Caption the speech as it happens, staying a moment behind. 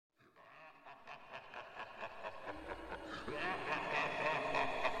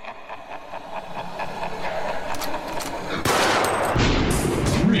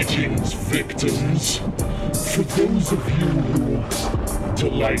victims, for those of you who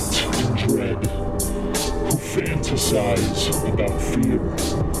delight in dread, who fantasize about fear,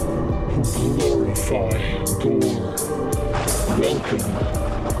 who glorify gore, welcome.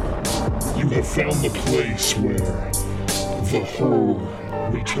 You have found the place where the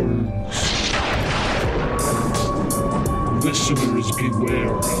horror returns. Listeners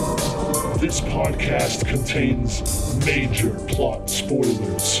beware. This podcast contains major plot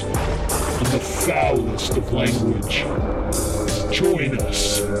spoilers and the foulest of language. Join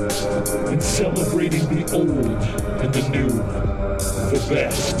us in celebrating the old and the new, the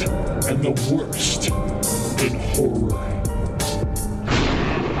best and the worst in horror.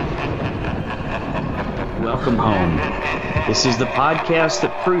 Welcome home. This is the podcast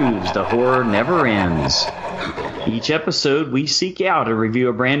that proves the horror never ends. Each episode, we seek out and review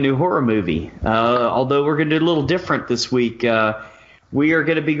a brand new horror movie. Although we're going to do a little different this week. We are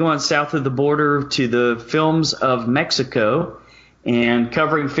going to be going south of the border to the films of Mexico and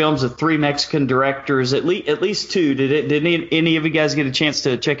covering films of three Mexican directors, at least two. Did any of you guys get a chance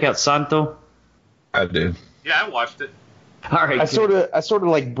to check out Santo? I did. Yeah, I watched it. All right. I sort of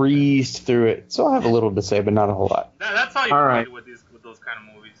like breezed through it, so I have a little to say, but not a whole lot. That's how you play with those kind of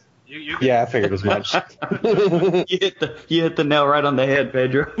movies. Yeah, I figured as much. you hit the nail right on the head,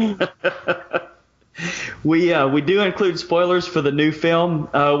 Pedro. We do include spoilers for the new film.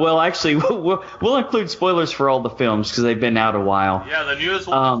 Well, actually, we'll include spoilers for all the films because they've been out a while. Yeah, the newest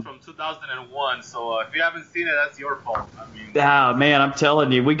one is from 2001. So if you haven't seen it, that's your fault. I mean, man, I'm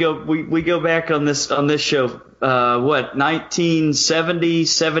telling you, we go back on this show. 1970,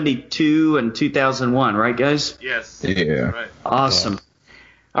 72, and 2001, right, guys? Yes. Yeah. Right. Awesome. Yeah.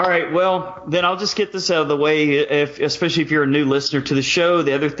 All right, well, then I'll just get this out of the way, especially if you're a new listener to the show.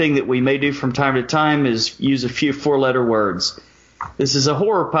 The other thing that we may do from time to time is use a few four-letter words. This is a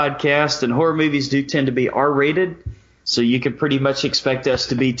horror podcast, and horror movies do tend to be R-rated, so you can pretty much expect us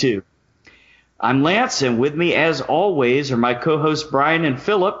to be too. I'm Lance, and with me, as always, are my co-hosts Brian and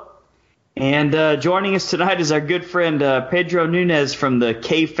Philip. And joining us tonight is our good friend Pedro Nunez from the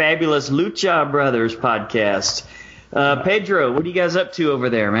K-Fabulous Lucha Brothers podcast. Pedro, what are you guys up to over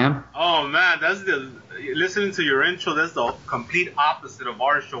there, man? Oh, man, listening to your intro, that's the complete opposite of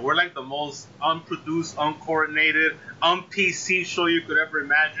our show. We're like the most unproduced, uncoordinated, un-PC show you could ever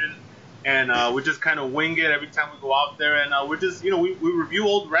imagine. And we just kind of wing it every time we go out there. And we're just, we review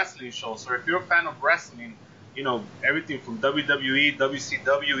old wrestling shows. So if you're a fan of wrestling, everything from WWE,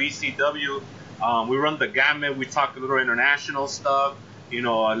 WCW, ECW, we run the gamut. We talk a little international stuff.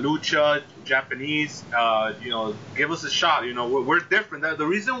 Lucha, Japanese, give us a shot. We're different. The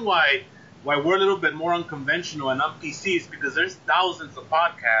reason why we're a little bit more unconventional and un-PC is because there's thousands of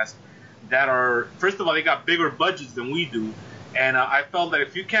podcasts that are, first of all, they got bigger budgets than we do. And I felt that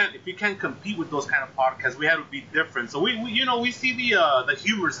if you can't compete with those kind of podcasts, we had to be different. So we see the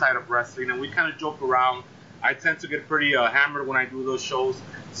humor side of wrestling, and we kind of joke around. I tend to get pretty hammered when I do those shows.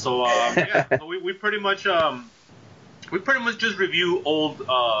 So so we pretty much just review old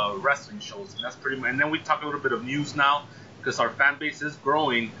wrestling shows, and that's pretty much. And then we talk a little bit of news now because our fan base is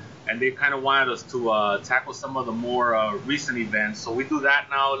growing, and they kind of wanted us to tackle some of the more recent events. So we do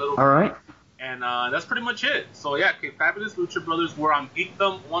that now a little bit. All right. And that's pretty much it. So yeah, Fabulous Lucha Brothers. We're on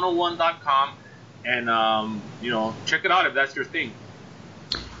geekdom101.com, and check it out if that's your thing.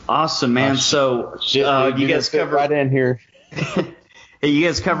 Awesome, man. So you guys cover right in here. Hey, you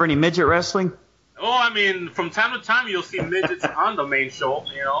guys cover any midget wrestling? Oh, I mean, from time to time you'll see midgets on the main show,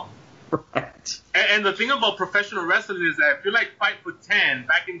 Right. And the thing about professional wrestling is that if you're like 5'10",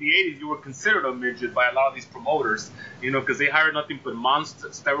 back in the 80s, you were considered a midget by a lot of these promoters, because they hired nothing but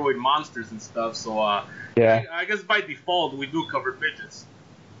steroid monsters and stuff. So yeah, I guess by default we do cover midgets.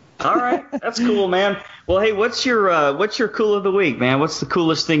 All right, that's cool, man. Well, hey, what's your cool of the week, man? What's the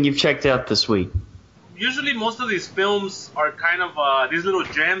coolest thing you've checked out this week? Usually most of these films are kind of these little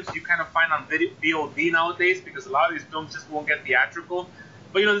gems you kind of find on VOD nowadays because a lot of these films just won't get theatrical.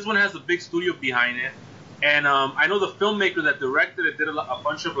 But, this one has a big studio behind it. And I know the filmmaker that directed it did a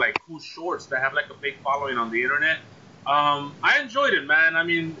bunch of, cool shorts that have, a big following on the internet. I enjoyed it, man. I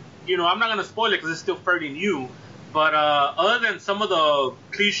mean, I'm not going to spoil it because it's still fairly new. But other than some of the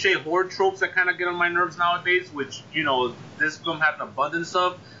cliche horror tropes that kind of get on my nerves nowadays, which, this film had an abundance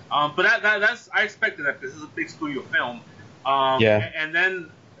of, but that's I expected that. This is a big studio film. Yeah. And then,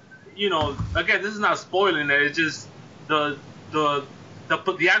 again, this is not spoiling it. It's just the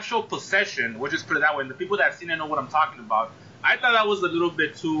actual possession, we'll just put it that way. And the people that have seen it know what I'm talking about. I thought that was a little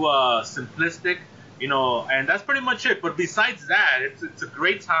bit too simplistic, and that's pretty much it. But besides that, it's a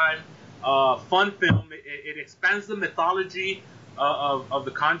great time, fun film. It expands the mythology of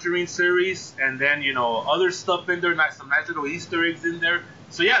the Conjuring series, and then other stuff in there, some nice little Easter eggs in there.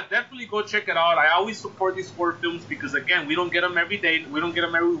 So yeah, definitely go check it out. I always support these horror films because again, we don't get them every day, we don't get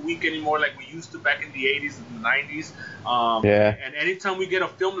them every week anymore like we used to back in the 80s and the 90s. And anytime we get a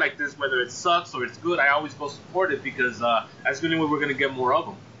film like this, whether it sucks or it's good, I always go support it because that's the only way we're gonna get more of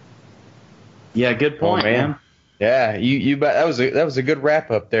them. Yeah, good point, man. Yeah, you bet. That was a good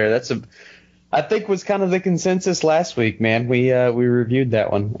wrap up there. I think was kind of the consensus last week, man. We reviewed that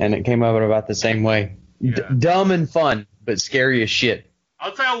one, and it came out about the same way. Yeah. Dumb and fun, but scary as shit.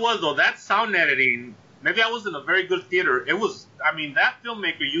 I'll tell you what, though, that sound editing, maybe I was in a very good theater. That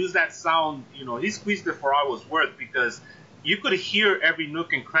filmmaker used that sound, he squeezed it for all it was worth because you could hear every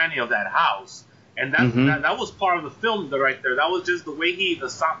nook and cranny of that house. And that was part of the film right there. That was just the way the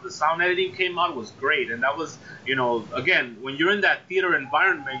sound editing came out was great. And that was, again, when you're in that theater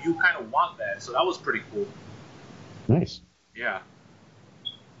environment, you kind of want that. So that was pretty cool. Nice. Yeah.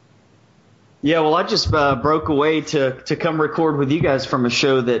 Yeah, well, I just broke away to come record with you guys from a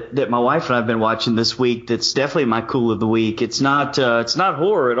show that my wife and I have been watching this week. That's definitely my cool of the week. It's not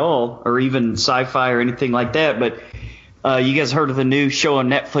horror at all, or even sci-fi or anything like that. But you guys heard of the new show on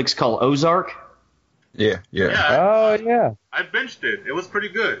Netflix called Ozark? Yeah. Oh, yeah. I binged it. It was pretty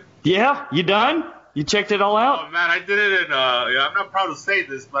good. Yeah? You done? You checked it all out? Oh, man, I did it in, I'm not proud to say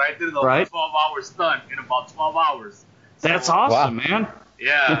this, but I did it a 12-hour stunt in about 12 hours. So, that's awesome, man.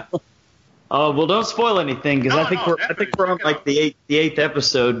 Yeah. Oh, well, don't spoil anything because I think we're on like the eighth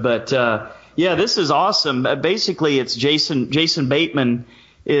episode. But yeah, this is awesome. Basically, it's Jason Bateman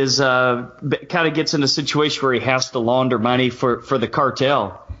is kind of gets in a situation where he has to launder money for the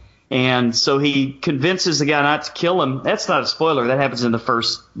cartel. And so he convinces the guy not to kill him. That's not a spoiler. That happens in the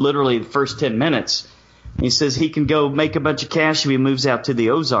first 10 minutes. He says he can go make a bunch of cash if he moves out to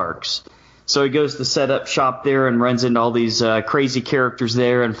the Ozarks. So he goes to set up shop there and runs into all these crazy characters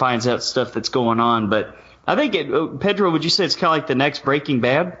there and finds out stuff that's going on. But I think, Pedro, would you say it's kind of like the next Breaking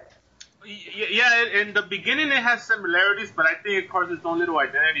Bad? Yeah, in the beginning it has similarities, but I think it carves its own little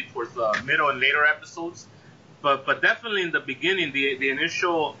identity towards the middle and later episodes. But definitely in the beginning, the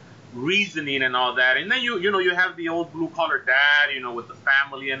initial reasoning and all that, and then you have the old blue collar dad, with the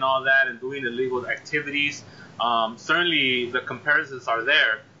family and all that, and doing illegal activities. Certainly the comparisons are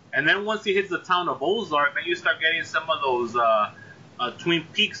there. And then once he hits the town of Ozark, then you start getting some of those Twin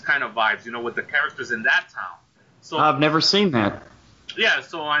Peaks kind of vibes, with the characters in that town. So I've never seen that. Yeah,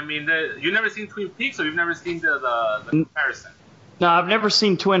 so I mean, you've never seen Twin Peaks, or you've never seen the comparison? No, I've never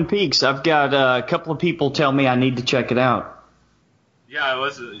seen Twin Peaks. I've got a couple of people tell me I need to check it out. Yeah, it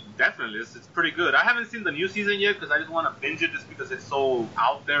was definitely. It's pretty good. I haven't seen the new season yet because I just want to binge it just because it's so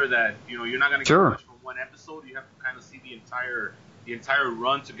out there that you're not going to get much from one episode. You have to kind of see the entire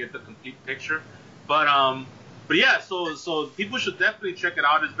run to get the complete picture. But yeah, so people should definitely check it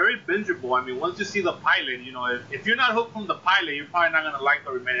out. It's very bingeable. I mean, once you see the pilot, if you're not hooked from the pilot, you're probably not going to like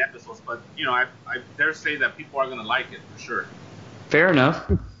the remaining episodes. But I dare say that people are going to like it for sure. Fair enough.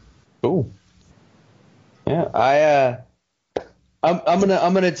 Cool. Yeah, I'm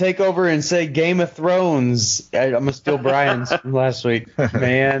gonna take over and say Game of Thrones. I'm gonna steal Brian's from last week,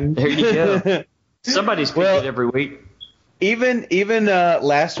 man. There you go. Somebody's picking it every week. Even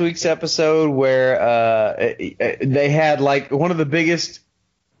last week's episode where they had like one of the biggest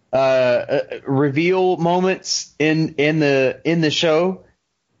reveal moments in the show.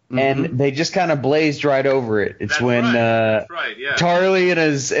 And they just kind of blazed right over it. It's That's right, yeah. Charlie and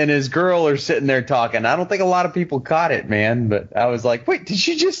his girl are sitting there talking. I don't think a lot of people caught it, man. But I was like, wait, did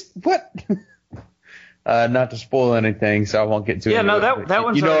she just what? Not to spoil anything, so I won't get too. Yeah, no, that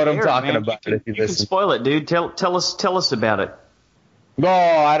one's. You know what I'm talking man. about. You can spoil it, dude. Tell us about it. No,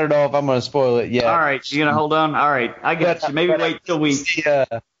 I don't know if I'm gonna spoil it yet. All right, you gonna hold on? All right, I got you. Maybe wait till we.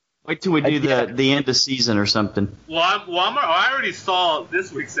 Wait till we do the end of season or something. I already saw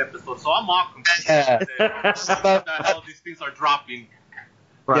this week's episode, so I'm all confused. How these things are dropping.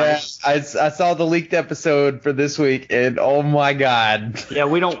 Right. Yeah, I saw the leaked episode for this week, and oh my god. Yeah,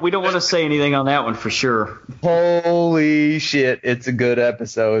 we don't want to say anything on that one for sure. Holy shit, it's a good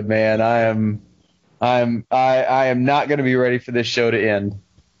episode, man. I am not going to be ready for this show to end.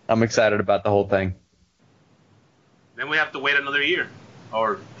 I'm excited about the whole thing. Then we have to wait another year.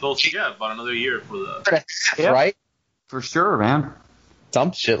 Or close to, about another year for the... Right? For sure, man.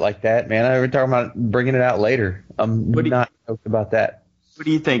 Some shit like that, man. I was talking about bringing it out later. I'm not stoked about that. What are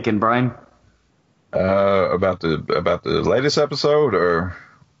you thinking, Brian? About the latest episode, or?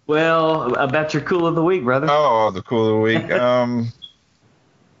 Well, about your cool of the week, brother. Oh, the cool of the week.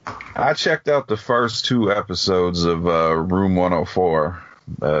 I checked out the first 2 episodes of Room 104,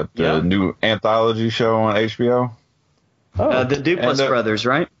 the new anthology show on HBO. The Duplass brothers,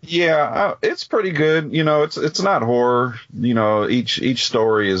 right? Yeah, it's pretty good. It's not horror. Each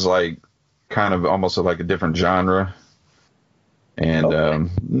story is like kind of almost like a different genre. And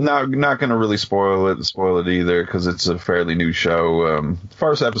not going to really spoil it either because it's a fairly new show.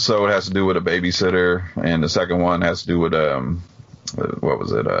 First episode has to do with a babysitter, and the second one has to do with a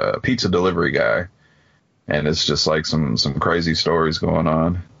pizza delivery guy. And it's just like some crazy stories going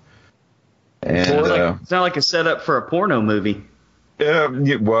on. And it's not like a setup for a porno movie.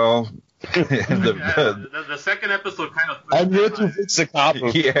 Well, the second episode kind of. I knew to fix a cop.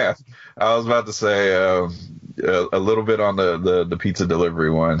 Yeah, I was about to say a little bit on the pizza delivery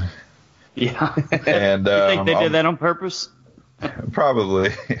one. Yeah. And you think they did that on purpose?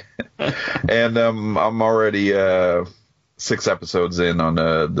 Probably. And I'm already 6 episodes in on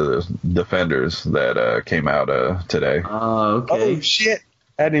the Defenders that came out today. Oh, okay. Oh shit!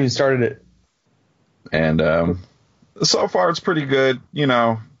 I hadn't even started it. And so far it's pretty good.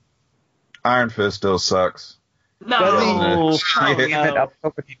 Iron Fist still sucks. No, I was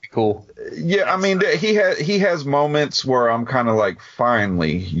hoping he'd be cool. Yeah, I mean he has moments where I'm kind of like,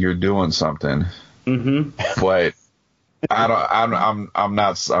 finally, you're doing something. Mm-hmm. But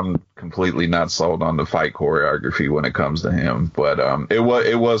I'm completely not sold on the fight choreography when it comes to him. But it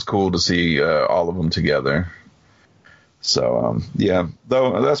was cool to see all of them together. So yeah,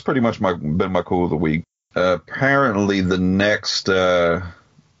 though that's pretty much been my cool of the week. Apparently the next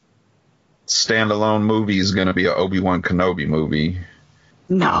standalone movie is going to be an Obi-Wan Kenobi movie.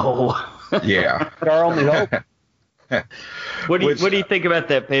 No. Yeah. Our only hope. What do you think about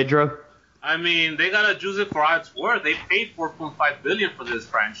that, Pedro? I mean, they gotta juice it for all it's worth. They paid $4.5 billion for this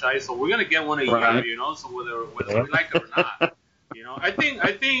franchise, so we're gonna get one a year, So whether we like it or not, I think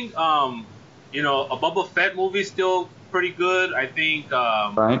a Boba Fett movie is still pretty good. I think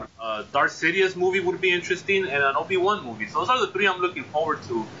Darth Sidious movie would be interesting, and an Obi-Wan movie. So those are the 3 I'm looking forward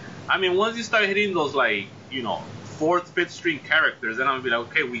to. I mean, once you start hitting those 4th, 5th string characters, then I'm gonna be like,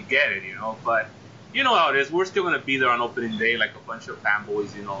 okay, we get it, But you know how it is. We're still gonna be there on opening day, like a bunch of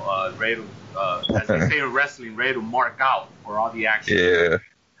fanboys, ready to, as they say in wrestling, ready to mark out for all the action. Yeah.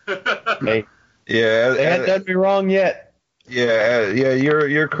 Hey. Yeah. They hadn't done me wrong yet. Yeah.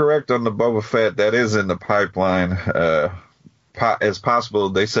 You're correct on the Boba Fett. That is in the pipeline. It's possible.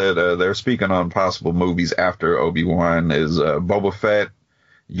 They said they're speaking on possible movies after Obi-Wan is Boba Fett,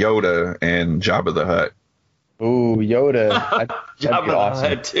 Yoda, and Jabba the Hutt. Ooh, Yoda. Jabba the awesome.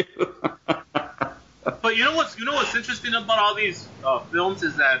 Hutt too. But you know what's interesting about all these films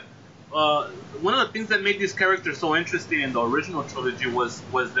is that one of the things that made these characters so interesting in the original trilogy was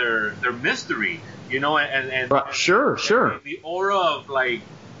their mystery, and Sure. The aura of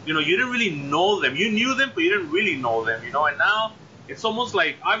you didn't really know them. You knew them, but you didn't really know them, And now it's almost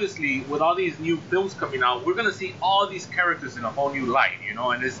like, obviously, with all these new films coming out, we're gonna see all these characters in a whole new light,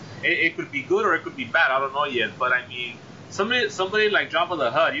 And it could be good or it could be bad. I don't know yet, but I mean. Somebody like Jabba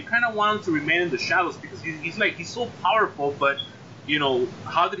the Hutt, you kind of want him to remain in the shadows because he's so powerful, but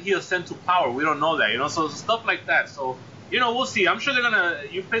how did he ascend to power? We don't know that, so stuff like that. So we'll see. I'm sure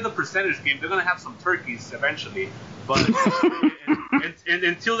you play the percentage game, they're gonna have some turkeys eventually, but and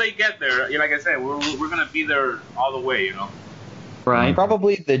until they get there, like I said, we're gonna be there all the way, Right.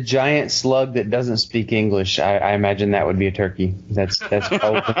 Probably the giant slug that doesn't speak English. I imagine that would be a turkey. That's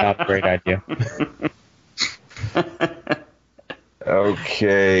probably not a great idea.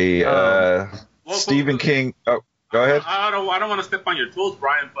 Okay. Stephen King. Oh, go ahead. I don't want to step on your toes,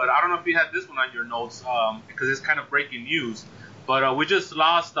 Brian, but I don't know if you had this one on your notes because it's kind of breaking news. But we just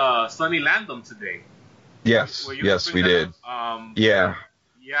lost Sonny Landham today. Yes, we did. Yeah.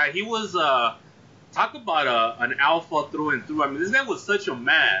 Yeah, he was. Talk about an alpha through and through. I mean, this guy was such a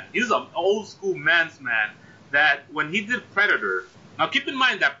man. He was an old school man's man that when he did Predator. Now, keep in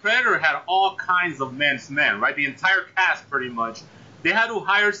mind that Predator had all kinds of men's men, right? The entire cast, pretty much. They had to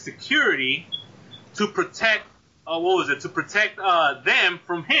hire security to protect, to protect them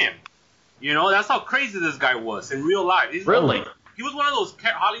from him. That's how crazy this guy was in real life. He was one of those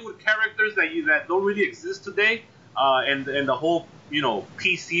Hollywood characters that don't really exist today, and the whole,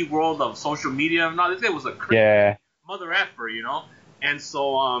 PC world of social media. No, this guy was a crazy mother effer, And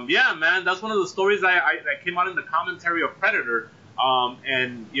so, yeah, man, that's one of the stories that came out in the commentary of Predator.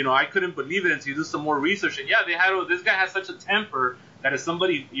 And I couldn't believe it until you do some more research. And yeah, this guy has such a temper that if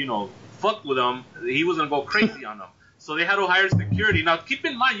somebody fucked with him, he was gonna go crazy on them. So they had to hire security. Now keep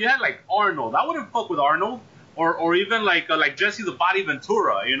in mind, you had like Arnold. I wouldn't fuck with Arnold, or even like Jesse the Body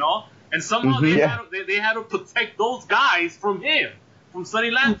Ventura, And somehow they had to protect those guys from him, from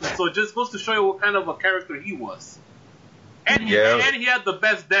Sonny Landham. So it just goes to show you what kind of a character he was. And he had the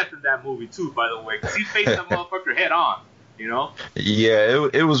best death in that movie too, by the way, because he faced that motherfucker head on. You know? Yeah,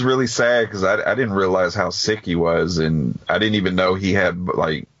 it was really sad because I didn't realize how sick he was, and I didn't even know he had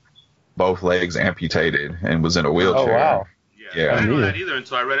like both legs amputated and was in a wheelchair. Oh wow. Yeah. I didn't know that either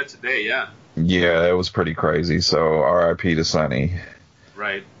until I read it today. Yeah. Yeah, it was pretty crazy. So R.I.P. to Sonny.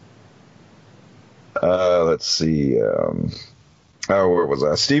 Right. Let's see. Where was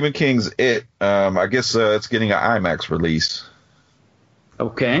I? Stephen King's It. I guess it's getting an IMAX release.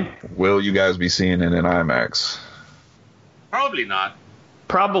 Okay. Will you guys be seeing it in IMAX? Probably not.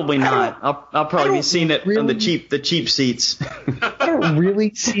 Probably not. I'll probably be seeing it on the cheap seats. I don't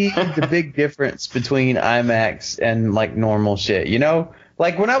really see the big difference between IMAX and like normal shit. You know,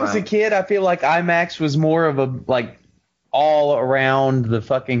 like when I was a kid, I feel like IMAX was more of a like all around the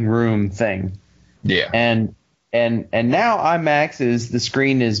fucking room thing. Yeah. And now IMAX is the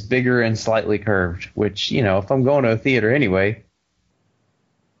screen is bigger and slightly curved, which, you know, if I'm going to a theater anyway,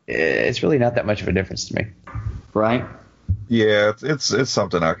 it's really not that much of a difference to me. Right. Yeah, it's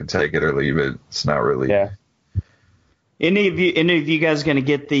something I can take it or leave it. It's not really. Yeah. Any of you guys going to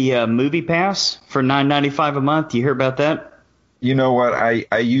get the movie pass for $9.95 a month? You hear about that? You know what?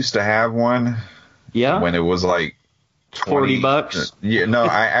 I used to have one. Yeah. When it was like $40. Yeah, no,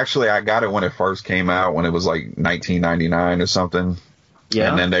 I got it when it first came out, when it was like $19.99 or something. Yeah.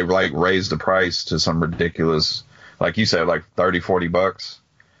 And then they like raised the price to some ridiculous, like you said, like $30-$40.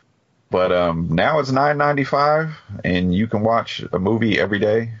 But now it's $9.95, and you can watch a movie every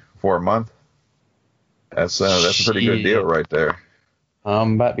day for a month. That's a pretty good deal right there.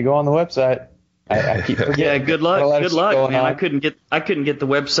 I'm about to go on the website. I keep forgetting. Yeah, good luck. Good luck, man. I couldn't get the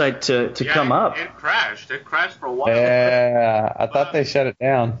website to come up. It crashed. It crashed for a while. Yeah, I thought they shut it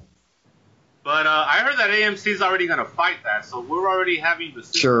down. But I heard that AMC's already going to fight that, so we're already having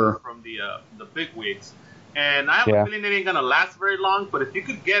the from the big wigs. And I have a feeling it ain't going to last very long, but if you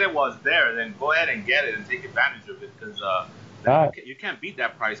could get it while it's there, then go ahead and get it and take advantage of it, because you can't beat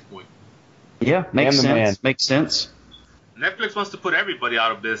that price point. Yeah, makes sense. Makes sense. Netflix wants to put everybody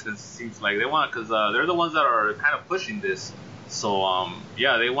out of business, it seems like. They want, because they're the ones that are kind of pushing this. So,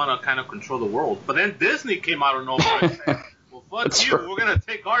 they want to kind of control the world. But then Disney came out of nowhere and said, well, fuck that's you, we're going to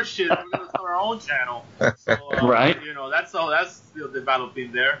take our shit, we're going to start our own channel. So, right. You know, that's still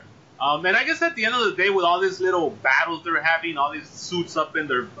developing there. And I guess at the end of the day, with all these little battles they're having, all these suits up in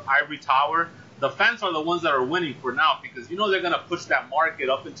their ivory tower, the fans are the ones that are winning for now, because you know they're gonna push that market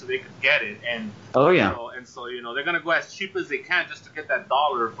up until they can get it, and so they're gonna go as cheap as they can just to get that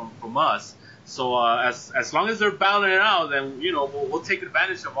dollar from us. So as long as they're battling it out, then we'll take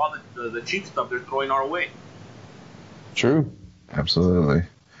advantage of all the cheap stuff they're throwing our way. True, absolutely.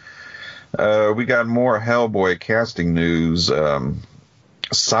 We got more Hellboy casting news.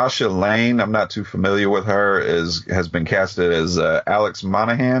 Sasha Lane, I'm not too familiar with her, has been casted as Alex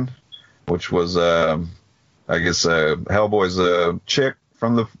Monaghan, which was, I guess, Hellboy's chick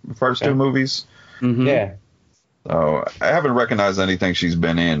from the first two movies. Mm-hmm. Yeah. So I haven't recognized anything she's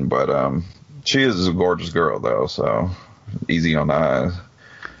been in, but she is a gorgeous girl, though, so easy on the eyes.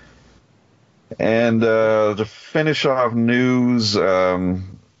 And to finish off news,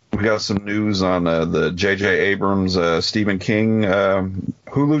 we got some news on the J.J. Abrams, Stephen King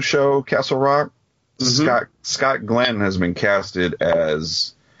Hulu show, Castle Rock. Mm-hmm. Scott Glenn has been casted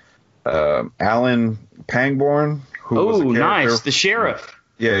as Alan Pangborn. Nice. The sheriff.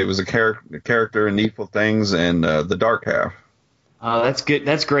 Yeah, he was a character in Needful Things and The Dark Half. Oh, that's good.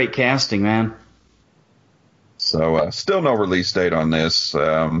 That's great casting, man. So still no release date on this,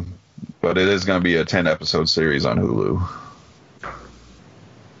 but it is going to be a 10-episode series on Hulu.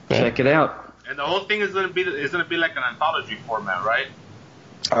 Check it out. And the whole thing is gonna be like an anthology format, right?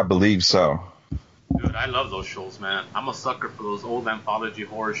 I believe so. Dude, I love those shows, man. I'm a sucker for those old anthology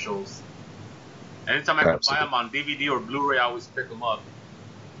horror shows. Anytime I can buy them on DVD or Blu-ray, I always pick them up.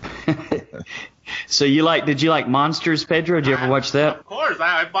 So did you like Monsters, Pedro? Did you ever watch that? Of course,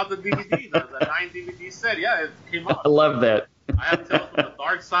 I bought the DVD, the 9 DVD set. Yeah, it came out. I love that. I have Tales from the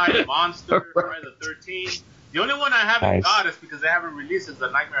Dark Side, Monster, Friday the 13th. The only one I haven't got is because they haven't released is the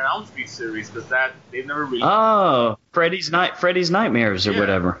Nightmare on Elm Street series, because they've never released. Oh, Freddy's Nightmares or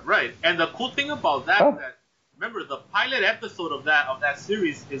whatever. Right. And the cool thing about that is that, remember, the pilot episode of that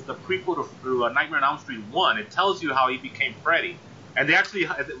series is the prequel to Nightmare on Elm Street 1. It tells you how he became Freddy, and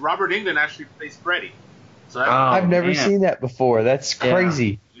Robert Englund actually plays Freddy. So I've never seen that before. That's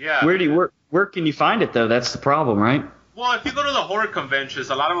crazy. Yeah. Where can you find it though? That's the problem, right? Well, if you go to the horror conventions,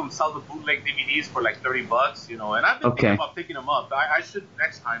 a lot of them sell the bootleg DVDs for like $30, and I've been thinking about picking them up. I should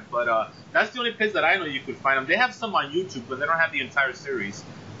next time, but that's the only place that I know you could find them. They have some on YouTube, but they don't have the entire series.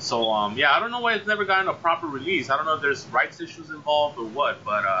 So, I don't know why it's never gotten a proper release. I don't know if there's rights issues involved or what,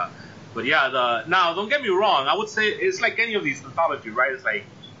 but But yeah, now don't get me wrong. I would say it's like any of these anthologies, right? It's like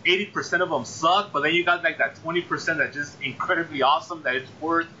 80% of them suck, but then you got like that 20% that's just incredibly awesome that it's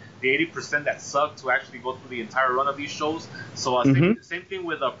worth the 80% that suck to actually go through the entire run of these shows. So same thing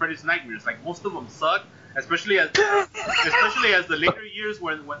with Freddy's Nightmares. Like most of them suck, especially as the later years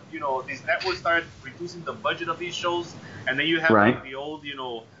when you know these networks started reducing the budget of these shows, and then you have like the old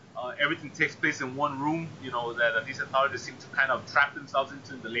everything takes place in one room. You know that these anthologies seem to kind of trap themselves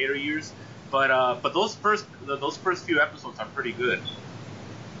into in the later years. But those first few episodes are pretty good.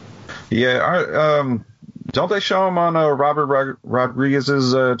 Yeah, don't they show him on Robert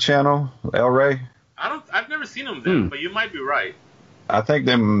Rodriguez's channel, El Rey? I've never seen him there, but you might be right. I think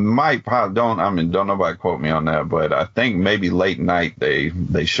they might. Don't nobody quote me on that, but I think maybe late night they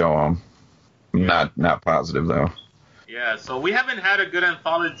show him. Not positive though. Yeah, so we haven't had a good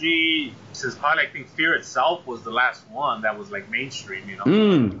anthology since probably I think Fear Itself was the last one that was like mainstream, you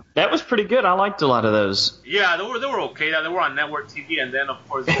know. That was pretty good. I liked a lot of those. Yeah, they were okay. They were on network TV, and then of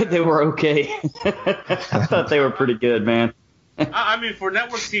course they were okay. I thought they were pretty good, man. I mean, for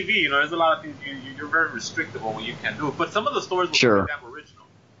network TV, you know, there's a lot of things you're very restrictive on what you can do. But some of the stories were pretty damn original.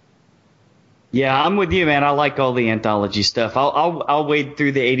 Yeah, I'm with you, man. I like all the anthology stuff. I'll wade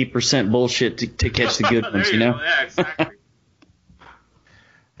through the 80% bullshit to catch the good ones, you know? Yeah, exactly.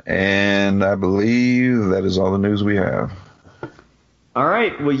 And I believe that is all the news we have. All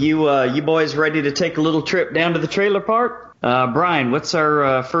right. Well, you boys ready to take a little trip down to the trailer park? Brian, what's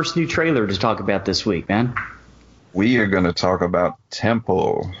our first new trailer to talk about this week, man? We are going to talk about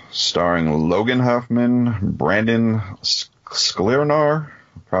Temple, starring Logan Huffman, Brandon Sklenar,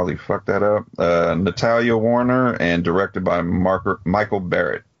 probably fucked that up, Natalia Warner, and directed by Michael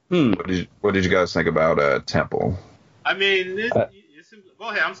Barrett. What did you guys think about Temple? I mean, go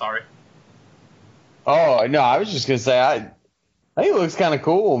ahead. I'm sorry. Oh no, I was just gonna say I think it looks kind of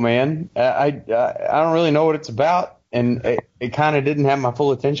cool, man. I don't really know what it's about, and it kind of didn't have my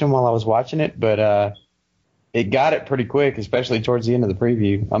full attention while I was watching it, but it got it pretty quick, especially towards the end of the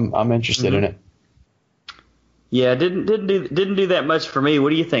preview. I'm interested in it. Yeah, didn't do that much for me.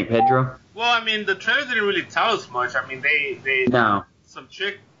 What do you think, Pedro? Well, I mean, the trailer didn't really tell us much. I mean, they some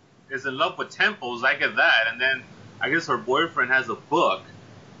chick is in love with temples. I get that, and then I guess her boyfriend has a book,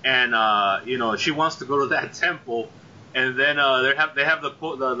 and she wants to go to that temple, and then they have the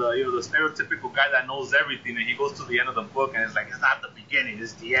stereotypical guy that knows everything, and he goes to the end of the book, and it's like it's not the beginning,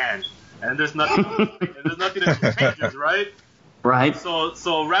 it's the end, and there's nothing that changes, right? Right. So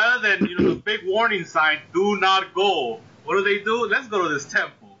rather than the big warning sign, do not go. What do? Let's go to this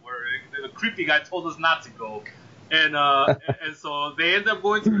temple where the creepy guy told us not to go, and so they end up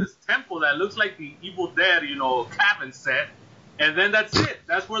going to this temple that looks like the Evil Dead, cabin set, and then that's it.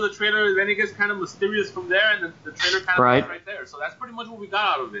 That's where the trailer. Then it gets kind of mysterious from there, and the trailer kind of ends right there. So that's pretty much what we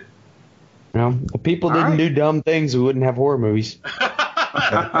got out of it. Well, if people didn't do dumb things, we wouldn't have horror movies. That's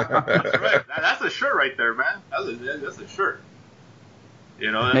right. That's a shirt right there, man. That's a shirt.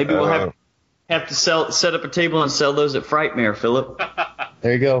 Maybe we'll have to set up a table and sell those at Frightmare, Philip.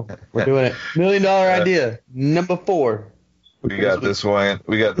 There you go. We're doing it. $1 million idea. Number 4. We got this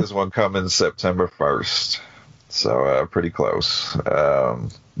one coming September 1st. So pretty close.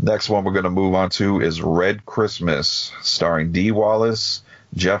 Next one we're going to move on to is Red Christmas, starring Dee Wallace,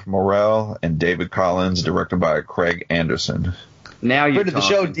 Jeff Morrell, and David Collins, directed by Craig Anderson. Now you're talking. The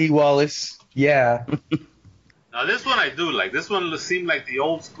show, Dee Wallace. Yeah. Now this one I do like. This one seemed like the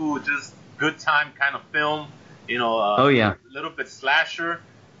old school, just good time kind of film. A little bit slasher.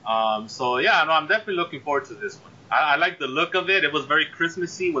 I'm definitely looking forward to this one. I like the look of it. It was very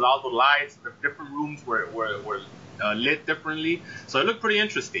Christmassy with all the lights. The different rooms were lit differently, so it looked pretty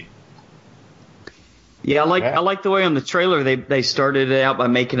interesting. Yeah, I like the way on the trailer they started it out by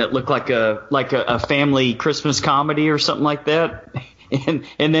making it look like a family Christmas comedy or something like that. And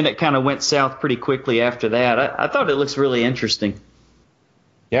then it kind of went south pretty quickly after that. I thought it looks really interesting.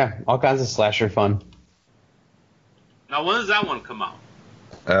 Yeah, all kinds of slasher fun. Now, when does that one come out?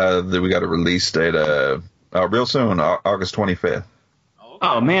 We got a release date real soon, August 25th. Okay.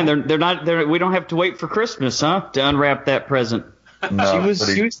 Oh man, they're not. We don't have to wait for Christmas, huh? To unwrap that present. No,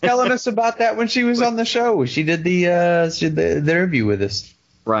 she was telling us about that when she was on the show. She did the interview with us.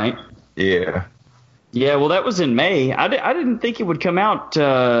 Right. Yeah. Yeah, well, that was in May. I didn't think it would come out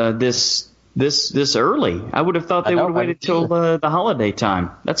this early. I would have thought they would have waited till the holiday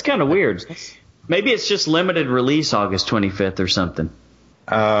time. That's kind of weird. Maybe it's just limited release August 25th or something.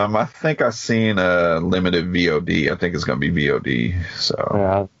 I think I've seen a limited VOD. I think it's going to be VOD.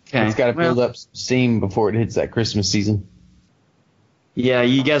 So It's got to build up steam before it hits that Christmas season. Yeah,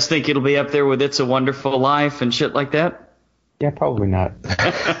 you guys think it'll be up there with It's a Wonderful Life and shit like that? Yeah, probably not.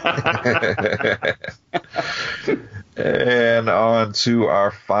 And on to our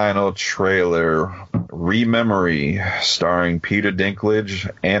final trailer, Rememory, starring Peter Dinklage,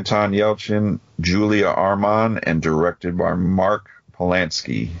 Anton Yelchin, Julia Armand, and directed by Mark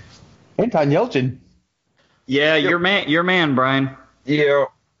Polanski. Anton Yelchin. Yeah, your man, Brian. Yeah,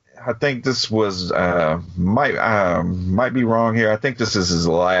 I think this was might be wrong here. I think this is his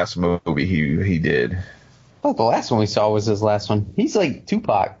last movie he did. Oh, the last one we saw was his last one. He's like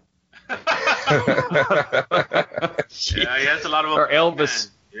Tupac. Yeah, he has a lot of. Or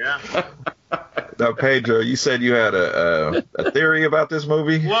Elvis. Yeah. Now, Pedro, you said you had a theory about this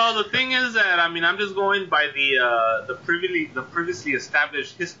movie. Well, the thing is that I'm just going by the previously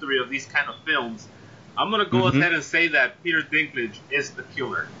established history of these kind of films. I'm gonna go ahead and say that Peter Dinklage is the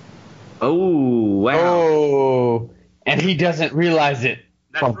killer. Oh wow! Oh, and he doesn't realize it.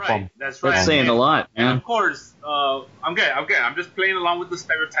 That's right. That's right. That's saying a lot, man. And of course, I'm just playing along with the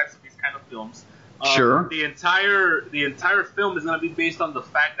stereotypes of these kind of films. Sure. The entire film is going to be based on the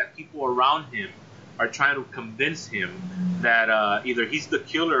fact that people around him are trying to convince him that either he's the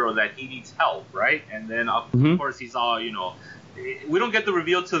killer or that he needs help, right? And then of course he's all, we don't get the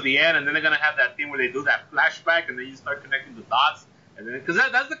reveal till the end, and then they're going to have that thing where they do that flashback, and then you start connecting the dots, and then because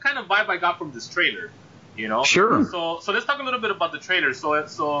that's the kind of vibe I got from this trailer. Sure. So let's talk a little bit about the trailer.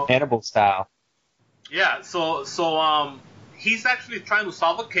 So Hannibal style. Yeah. So he's actually trying to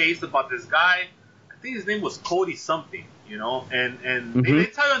solve a case about this guy. I think his name was Cody something. And they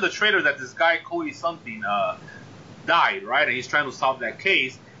tell you in the trailer that this guy Cody something died, right? And he's trying to solve that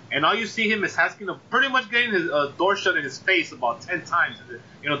case. And all you see him is asking him, pretty much getting his door shut in his face about 10 times.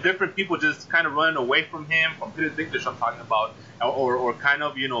 Different people just kind of running away from him, from Peter Dinklage I'm talking about, or kind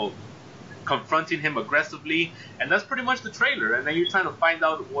of confronting him aggressively, and that's pretty much the trailer. And then you're trying to find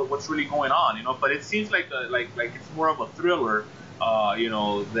out what's really going on, But it seems like it's more of a thriller, than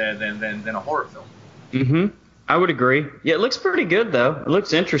a horror film. I would agree. Yeah, it looks pretty good though. It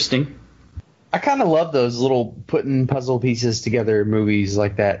looks interesting. I kind of love those little putting puzzle pieces together movies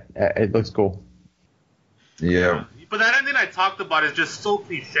like that. It looks cool. Yeah. But that ending I talked about is just so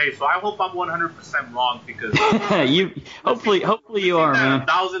cliche. So I hope I'm 100% wrong because hopefully you are, man.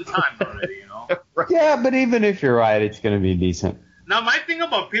 1,000 times already, Right. Yeah, but even if you're right, it's going to be decent. Now my thing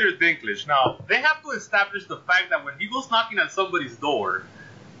about Peter Dinklage, they have to establish the fact that when he goes knocking on somebody's door,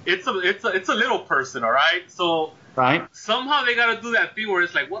 it's a little person, all right? So right. Somehow they got to do that thing where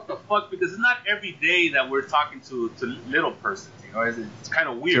it's like, what the fuck? Because it's not every day that we're talking to little persons, It's kind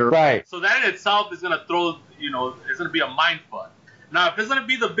of weird. Sure. Right. So that in itself is going to throw, it's going to be a mind fuck. Now, if it's going to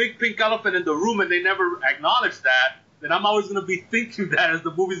be the big pink elephant in the room and they never acknowledge that, then I'm always going to be thinking that as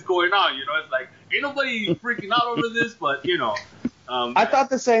the movie's going on. It's like, ain't nobody freaking out over this, but, I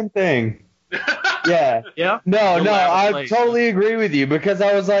thought the same thing. Yeah. Yeah. No, I totally agree with you because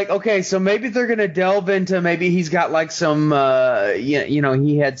I was like, okay, so maybe they're gonna delve into maybe he's got like some,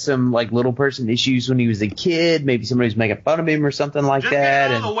 he had some like little person issues when he was a kid. Maybe somebody's making fun of him or something like just that.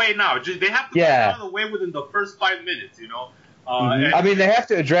 Get out of the way now. They have to get out of the way within the first 5 minutes. I mean, they have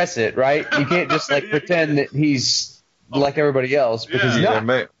to address it, right? You can't just like pretend that he's like everybody else because he's not.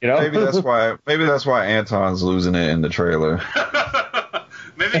 Maybe that's why Anton's losing it in the trailer.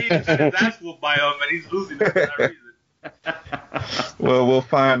 Maybe he just had his ass whooped by him and he's losing it for that reason. Well, we'll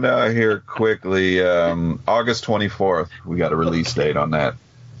find out here quickly. August 24th, we got a release date on that.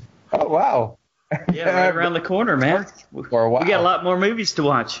 Oh, wow. Yeah, right around the corner, man. For a while. We got a lot more movies to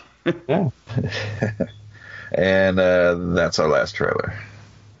watch. Yeah. And that's our last trailer.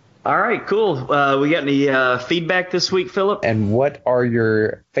 All right, cool. We got any feedback this week, Philip? And what are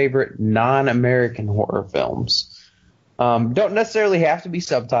your favorite non-American horror films? Don't necessarily have to be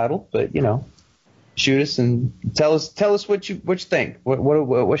subtitled, but shoot us and tell us what you think.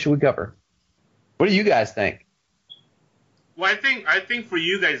 What should we cover? What do you guys think? Well, I think for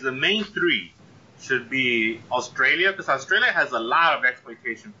you guys the main three should be Australia, because Australia has a lot of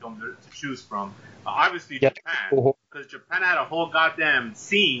exploitation films to choose from. Obviously Japan, because Japan had a whole goddamn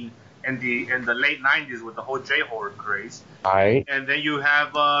scene in the late 90s with the whole J-horror craze. Right. And then you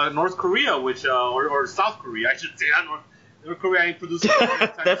have North Korea, which or South Korea, I should say. North Korea ain't producing.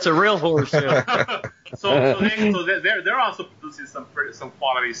 That's a real horror show. so they're also producing some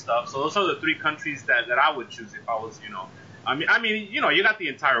quality stuff. So those are the three countries that I would choose if I was, I mean, you got the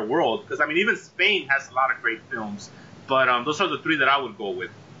entire world, because even Spain has a lot of great films, but those are the three that I would go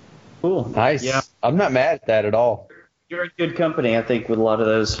with. Cool. Nice. Yeah. I'm not mad at that at all. You're in good company, I think, with a lot of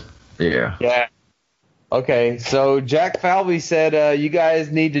those. Yeah. Yeah. Okay, so Jack Falvey said you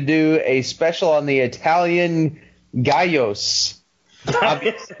guys need to do a special on the Italian Gallos.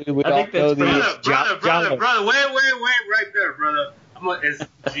 Obviously, we I think that's brother. Wait, right there, brother. It's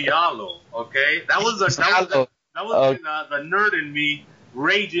Giallo, okay? That was the nerd in me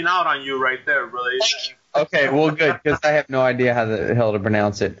raging out on you right there, brother. Okay, well, good, because I have no idea how the hell to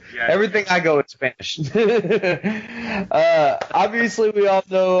pronounce it. Yeah, everything I go in Spanish. Obviously, we all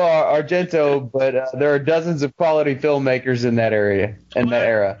know Argento, but there are dozens of quality filmmakers in that area, that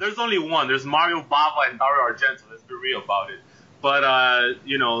era. There's only one. There's Mario Bava and Dario Argento. Let's be real about it. But,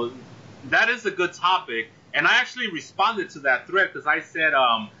 that is a good topic. And I actually responded to that thread because I said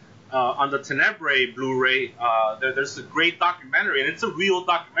on the Tenebrae Blu-ray, there's a great documentary, and it's a real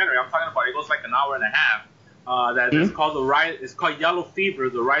documentary. I'm talking about it goes like an hour and a half. It's called Yellow Fever: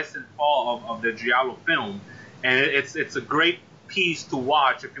 The Rise and Fall of the Giallo film, and it's a great piece to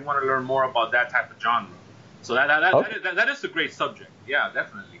watch if you want to learn more about that type of genre. So that is a great subject. Yeah,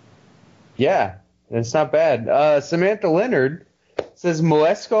 definitely. Yeah, it's not bad. Samantha Leonard says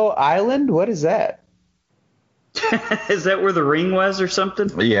Moesco Island. What is that? Is that where the ring was or something?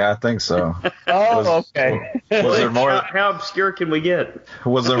 Yeah, I think so. Okay. Was there more? How obscure can we get?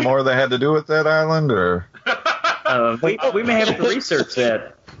 Was there more that had to do with that island, or? We may have to research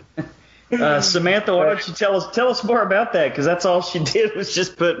that. Samantha, why don't you tell us more about that? Because that's all she did was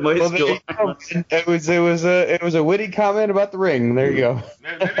just put Moesco. It was a witty comment about the ring. There you go.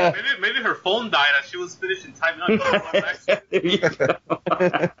 Maybe her phone died as she was finishing typing on. There you go.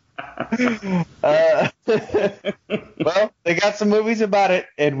 Well, they got some movies about it,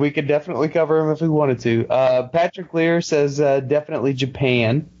 and we could definitely cover them if we wanted to. Patrick Lear says definitely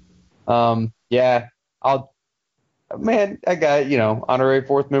Japan. Yeah, that guy, honorary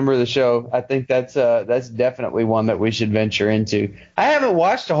fourth member of the show. I think that's definitely one that we should venture into. I haven't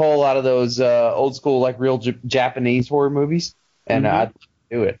watched a whole lot of those old school, like real Japanese horror movies, and I'd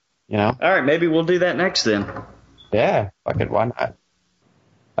do it. All right, maybe we'll do that next then. Yeah, fuck it, why not?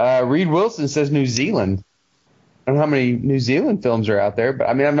 Reed Wilson says New Zealand. I don't know how many New Zealand films are out there, but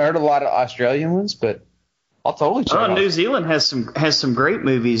I mean, I've heard a lot of Australian ones, but I'll totally check out. New Zealand has some great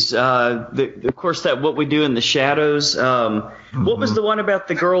movies. Of course, that What We Do in the Shadows. What was the one about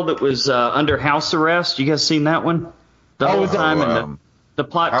the girl that was under house arrest? You guys seen that one? The whole time, and the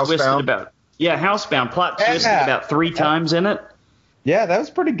plot Housebound? twisted about. Yeah, Housebound. Plot twisted about 3 times in it. Yeah, that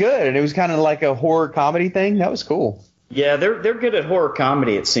was pretty good, and it was kind of like a horror comedy thing. That was cool. Yeah, they're good at horror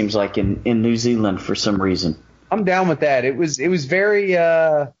comedy. It seems like in New Zealand for some reason. I'm down with that. It was very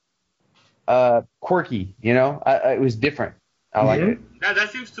quirky. It was different. I like it. Yeah,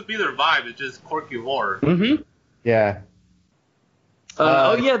 that seems to be their vibe. It's just quirky horror. Mm-hmm. Yeah.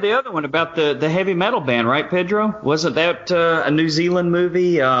 The other one about the heavy metal band, right, Pedro? Wasn't that a New Zealand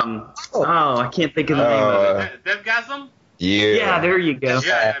movie? I can't think of the name of it. Deathgasm? Yeah. Yeah, there you go.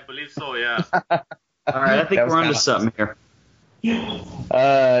 Yeah, I believe so. Yeah. All right, I think we're onto something here.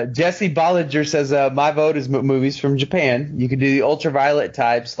 Jesse Bollinger says, my vote is movies from Japan. You could do the ultraviolet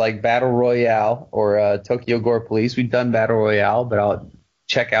types like Battle Royale or Tokyo Gore Police. We've done Battle Royale, but I'll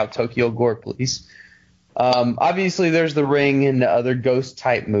check out Tokyo Gore Police. Obviously, there's The Ring and the other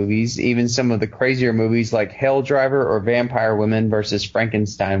ghost-type movies, even some of the crazier movies like Hell Driver or Vampire Women versus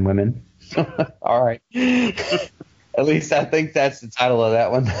Frankenstein Women. All right. At least I think that's the title of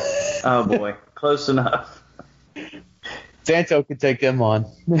that one. Oh, boy. Close enough. Santo could take them on.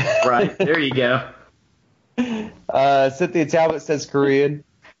 Right. There you go. Cynthia Talbot says Korean.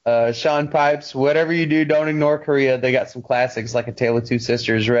 Sean Pipes, whatever you do, don't ignore Korea. They got some classics like A Tale of Two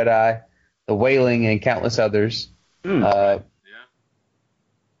Sisters, Red Eye, The Wailing, and countless others. Oh,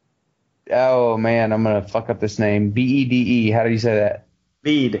 man, I'm going to fuck up this name. B-E-D-E. How do you say that?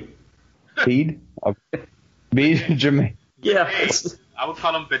 Bede. Bede? Okay. Bede, Jermaine. Yeah. I would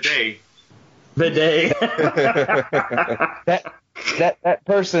call him Bidet. Bidet. that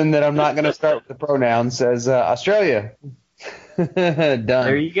person that I'm not going to start with the pronoun says Australia. Done.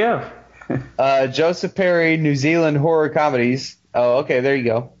 There you go. Joseph Perry, New Zealand horror comedies. Oh, okay, there you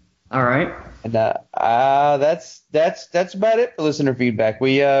go. All right. And that's about it for listener feedback.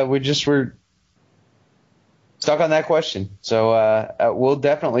 We're stuck on that question, so we'll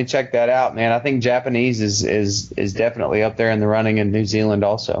definitely check that out, man. I think Japanese is definitely up there in the running in New Zealand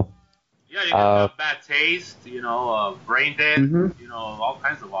also. Yeah, you got Bad Taste, Brain Dead, all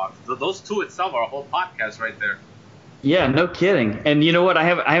kinds of options. Those two itself are a whole podcast right there. Yeah, no kidding. And you know what? I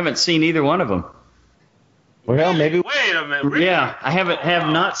haven't seen either one of them. Well, maybe. Wait a minute. Really? Yeah, I have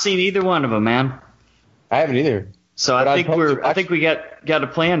not seen either one of them, man. I haven't either. So I think we got a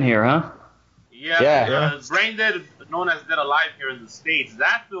plan here, huh? Yeah. Brain Dead, known as Dead Alive here in the States,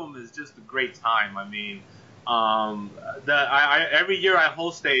 that film is just a great time. I mean, every year I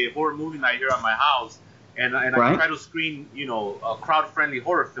host a horror movie night here at my house, and I try to screen, crowd-friendly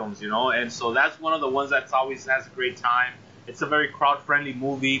horror films, and so that's one of the ones that always has a great time. It's a very crowd-friendly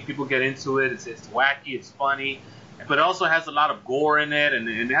movie. People get into it. It's wacky. It's funny, but it also has a lot of gore in it, and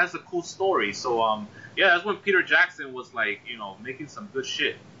it has a cool story. So, that's when Peter Jackson was like, making some good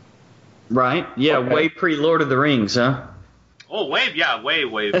shit. Right. Yeah. Okay. Way pre-Lord of the Rings, huh? Oh, way. Yeah.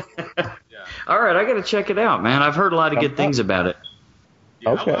 All right. I got to check it out, man. I've heard a lot of good things about it.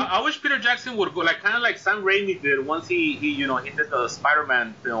 Yeah, okay. I wish Peter Jackson would go kind of like Sam Raimi did once he did the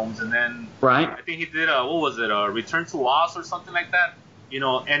Spider-Man films, and then I think he did Return to Oz or something like that,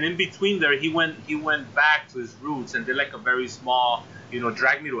 and in between there he went back to his roots and did like a very small,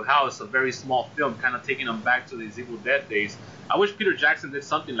 Drag Me to Hell, a very small film, kind of taking him back to his Evil Dead days. I wish Peter Jackson did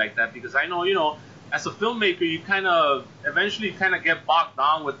something like that, because I know, as a filmmaker, you eventually get bogged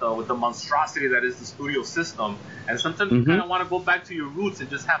down with the monstrosity that is the studio system, and sometimes you kind of want to go back to your roots and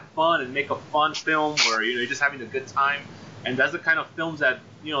just have fun and make a fun film where you're just having a good time, and that's the kind of films that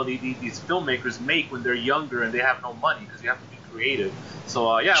these filmmakers make when they're younger and they have no money, because you have to be creative.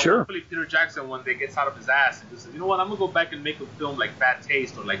 So sure. Hopefully Peter Jackson one day gets out of his ass and just says, you know what, I'm gonna go back and make a film like Bad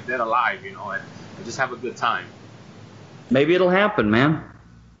Taste or like Dead Alive, and just have a good time. Maybe it'll happen, man.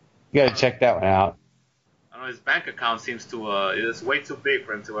 You gotta check that one out. His bank account seems to it's way too big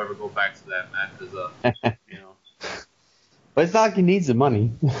for him to ever go back to that, man. Because But it's not like he needs the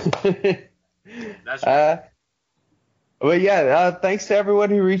money. That's right. Thanks to everyone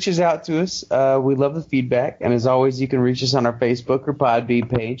who reaches out to us. We love the feedback, and as always, you can reach us on our Facebook or Podbean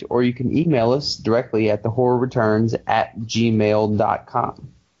page, or you can email us directly at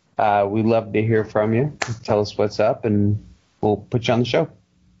thehorrorreturns@gmail.com. We love to hear from you. Tell us what's up, and we'll put you on the show.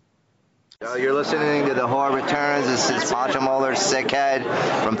 You're listening to The Horror Returns. This is Pancho Moller, Sickhead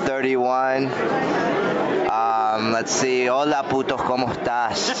from 31. Let's see. Hola, putos, ¿cómo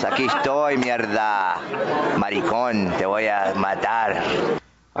estás? Aquí estoy, mierda. Maricón, te voy a matar.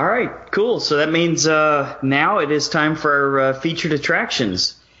 All right, cool. So that means now it is time for our featured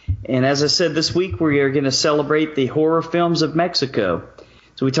attractions. And as I said, this week we are going to celebrate the horror films of Mexico.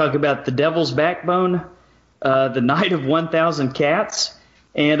 So we talk about The Devil's Backbone, The Night of 1,000 Cats,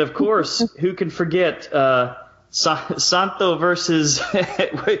 and, of course, who can forget Santo versus –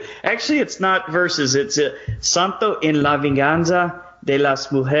 actually, it's not versus. It's Santo en la venganza de las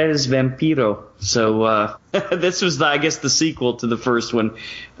mujeres Vampiro. So this was, I guess, the sequel to the first one.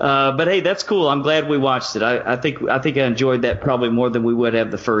 But, hey, that's cool. I'm glad we watched it. I think I enjoyed that probably more than we would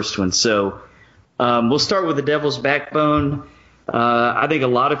have the first one. So we'll start with The Devil's Backbone. I think a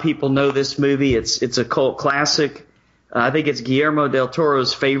lot of people know this movie. It's a cult classic. I think it's Guillermo del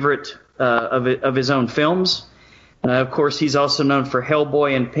Toro's favorite of his own films. Of course, he's also known for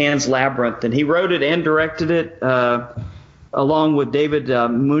Hellboy and Pan's Labyrinth, and he wrote it and directed it along with David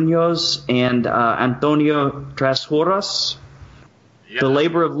Munoz and Antonio Trashoras. Yeah. The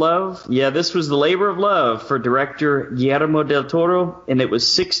Labor of Love. Yeah, this was The Labor of Love for director Guillermo del Toro, and it was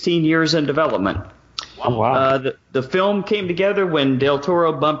 16 years in development. Wow. The film came together when del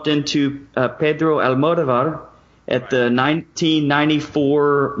Toro bumped into Pedro Almodovar at the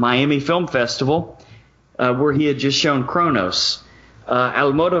 1994 Miami Film Festival, where he had just shown Cronos.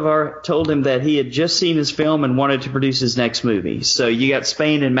 Almodovar told him that he had just seen his film and wanted to produce his next movie. So you got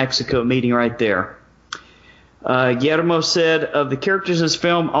Spain and Mexico meeting right there. Guillermo said, of the characters in his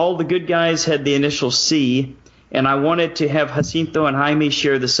film, all the good guys had the initial C, and I wanted to have Jacinto and Jaime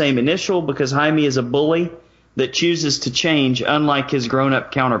share the same initial because Jaime is a bully that chooses to change, unlike his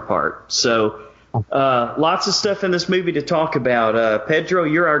grown-up counterpart. So lots of stuff in this movie to talk about. Pedro,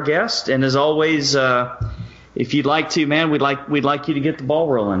 you're our guest, and as always, if you'd like to, man, we'd like you to get the ball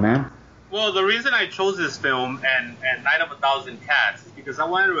rolling, man. Well, the reason I chose this film and Night of 1,000 Cats is because I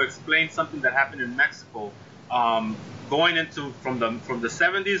wanted to explain something that happened in Mexico, going into from the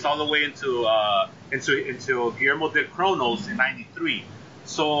 70s all the way into Guillermo del Cronos in '93.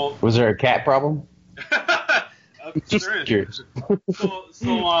 So was there a cat problem? Sure.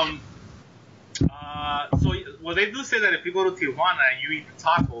 Well, they do say that if you go to Tijuana and you eat the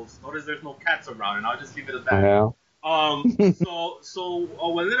tacos, notice there's no cats around, and I'll just leave it at that. Yeah. So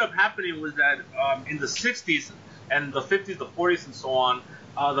what ended up happening was that in the 60s and the 50s, the 40s, and so on,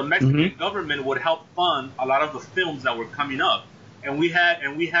 the Mexican government would help fund a lot of the films that were coming up, and we had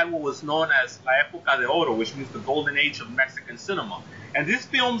what was known as La Época de Oro, which means the golden age of Mexican cinema. And these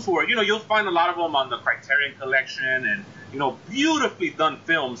films were, you'll find a lot of them on the Criterion Collection, and beautifully done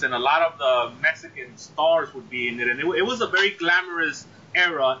films, and a lot of the Mexican stars would be in it, and it was a very glamorous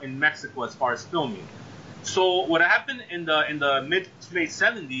era in Mexico as far as filming. So what happened in the mid to late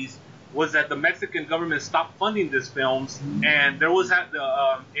 70s was that the Mexican government stopped funding these films, and there was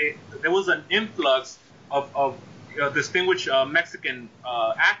an influx distinguished Mexican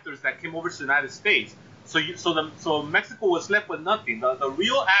actors that came over to the United States. So Mexico was left with nothing. The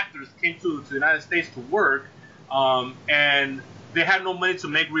real actors came to the United States to work, and they had no money to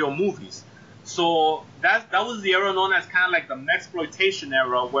make real movies. So that was the era known as kind of like the Mexploitation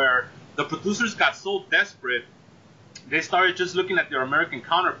era, where the producers got so desperate, they started just looking at their American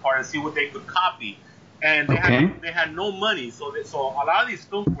counterpart and see what they could copy. And they had no money, so a lot of these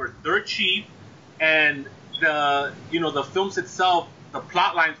films were dirt cheap, and the films itself, the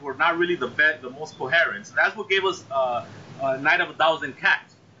plot lines were not really the most coherent. So that's what gave us Night of a Thousand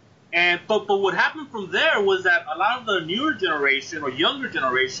Cats. But what happened from there was that a lot of the newer generation or younger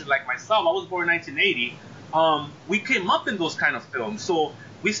generation, like myself, I was born in 1980, we came up in those kind of films. So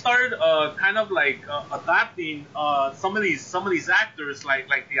we started kind of like adapting some of these actors, like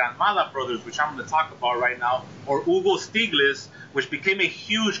the Almada brothers, which I'm going to talk about right now, or Hugo Stiglitz, which became a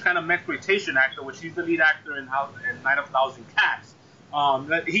huge kind of Mexploitation actor, which he's the lead actor in Night of a Thousand Cats.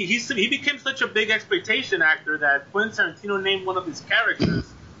 He became such a big exploitation actor that Quentin Tarantino named one of his characters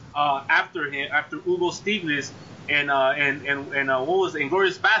after Hugo Stiglitz, and what was it,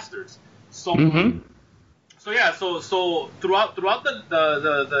 Inglourious Basterds. So. Mm-hmm. So throughout the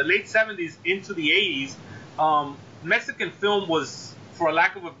late 70s into the 80s, Mexican film was, for a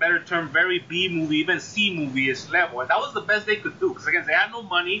lack of a better term, very B movie, even C movie-ish level, and that was the best they could do, because again, they had no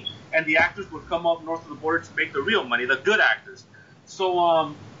money, and the actors would come up north of the border to make the real money, the good actors.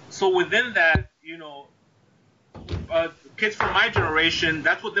 So within that, kids from my generation,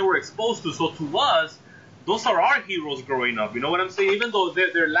 that's what they were exposed to. So to us, those are our heroes growing up. You know what I'm saying? Even though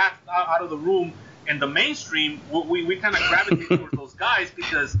they're laughed out of the room in the mainstream, we kind of gravitate towards those guys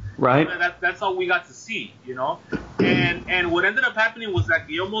because that's all we got to see, And what ended up happening was that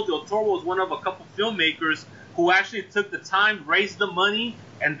Guillermo del Toro was one of a couple filmmakers who actually took the time, raised the money,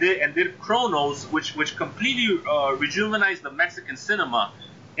 and did Cronos, which completely rejuvenized the Mexican cinema.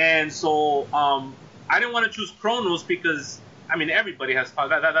 And so I didn't want to choose Cronos because, I mean, everybody has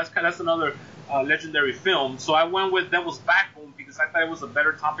that's another legendary film. So I went with Devil's Backbone because I thought it was a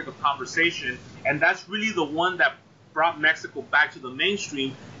better topic of conversation, and that's really the one that brought Mexico back to the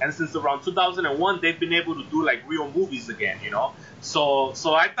mainstream. And since around 2001, they've been able to do like real movies again, So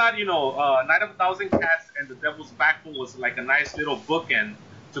I thought, Night of a Thousand Cats and The Devil's Backbone was like a nice little bookend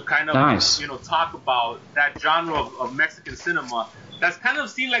to kind of talk about that genre of Mexican cinema that's kind of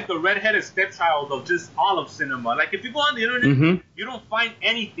seen like the redheaded stepchild of just all of cinema. Like if you go on the internet, you don't find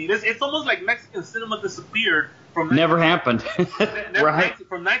anything. It's almost like Mexican cinema disappeared from never happened. Right.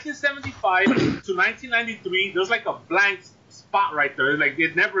 From 1975 to 1993, there's like a blank spot right there. Like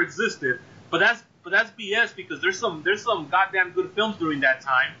it never existed. But that's BS because there's some goddamn good films during that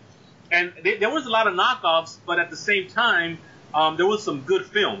time, and there was a lot of knockoffs. But at the same time, there was some good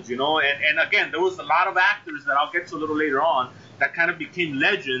films, And again, there was a lot of actors that I'll get to a little later on that kind of became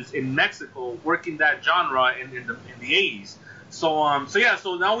legends in Mexico, working that genre in the 80s.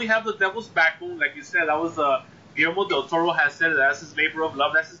 So now we have The Devil's Backbone. Like you said, that was Guillermo del Toro has said that's his labor of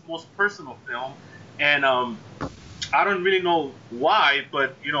love. That's his most personal film, and I don't really know why,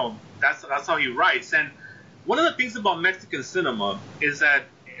 but that's how he writes. And one of the things about Mexican cinema is that,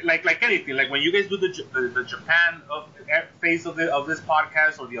 like anything, like when you guys do the Japan phase of this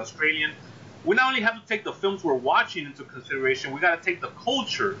podcast or the Australian, we not only have to take the films we're watching into consideration, we got to take the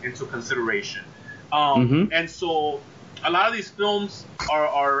culture into consideration. And so a lot of these films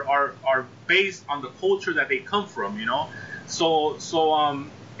are based on the culture that they come from, So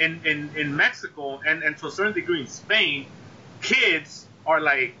in Mexico and to a certain degree in Spain, kids are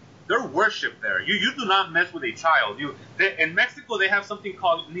like, they're worshipped there. You do not mess with a child. In Mexico, they have something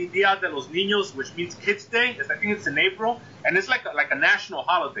called Dia de los Niños, which means Kids Day. I think it's in April, and it's like a national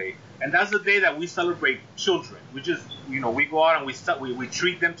holiday. And that's the day that we celebrate children. We just, we go out and we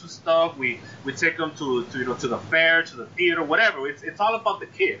treat them to stuff. We take them to the fair, to the theater, whatever. It's all about the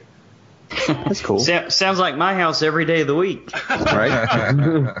kid. That's cool. Sounds like my house every day of the week.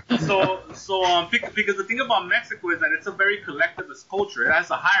 Right. Because the thing about Mexico is that it's a very collectivist culture. It has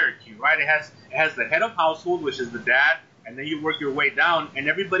a hierarchy, right? It has the head of household, which is the dad, and then you work your way down, and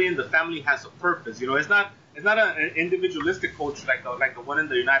everybody in the family has a purpose. It's not an individualistic culture like the one in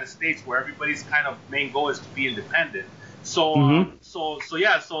the United States where everybody's kind of main goal is to be independent. So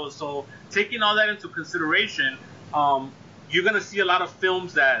taking all that into consideration, you're gonna see a lot of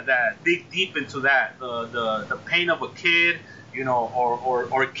films that dig deep into that, the pain of a kid,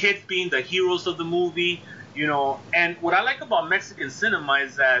 or kids being the heroes of the movie, And what I like about Mexican cinema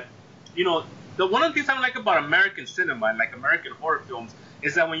is that, one of the things I like about American cinema and like American horror films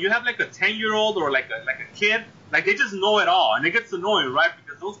is that when you have like a 10-year-old or like a kid, Like they just know it all, and it gets annoying, right?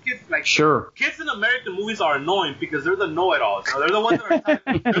 Because those kids, like, kids in American movies are annoying because they're the know-it-alls. You know? They're the ones that are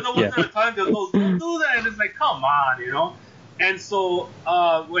telling, that are telling them, don't do that, and it's like, come on, you know. And so,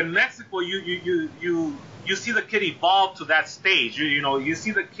 in Mexico, you see the kid evolve to that stage. You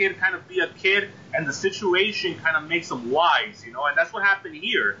see the kid kind of be a kid, and the situation kind of makes him wise, you know. And that's what happened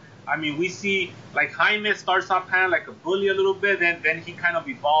here. I mean, we see like Jaime starts off kind of like a bully a little bit, then he kind of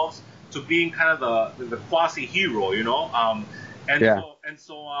evolves to being kind of the quasi hero, you know.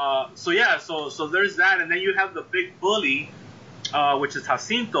 So there's that, and then you have the big bully, which is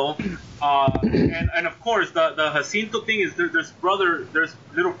Jacinto, and of course the Jacinto thing is there's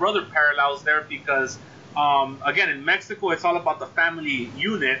little brother parallels there because again in Mexico it's all about the family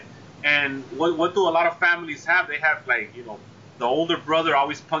unit, and what do a lot of families have? They have like, you know, the older brother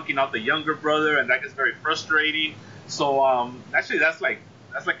always punking out the younger brother, and that gets very frustrating. So actually that's like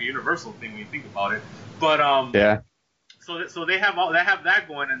a universal thing when you think about it. But so they have that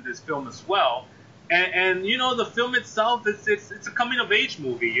going in this film as well. And you know, the film itself, it's a coming of age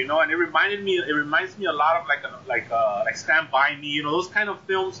movie, you know, and it reminds me a lot of like Stand By Me, you know, those kind of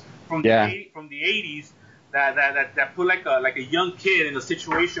films from the 80s that put like a young kid in a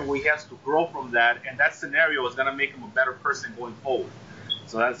situation where he has to grow from that, and that scenario is gonna make him a better person going forward.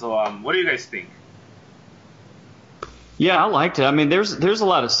 So what do you guys think? Yeah, I liked it. I mean, there's a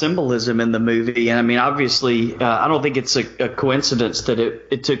lot of symbolism in the movie, and I mean, obviously, I don't think it's a coincidence that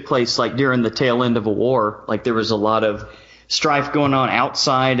it took place like during the tail end of a war. Like there was a lot of strife going on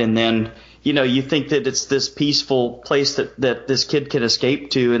outside, and then, you know, you think that it's this peaceful place that this kid can escape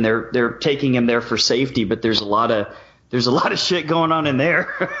to, and they're taking him there for safety, but there's a lot of shit going on in there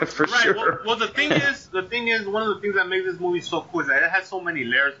for sure. Well, the thing is, one of the things that makes this movie so cool is that it has so many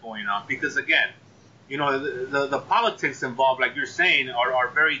layers going on. Because again, you know, the politics involved, like you're saying, are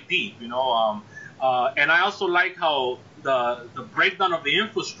very deep, you know. And I also like how the breakdown of the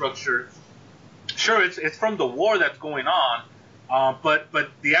infrastructure. Sure, it's from the war that's going on, but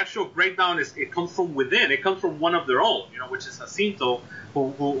the actual breakdown it comes from within. It comes from one of their own, you know, which is Jacinto,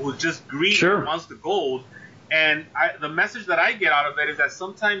 who just greedy and wants the gold. And the message that I get out of it is that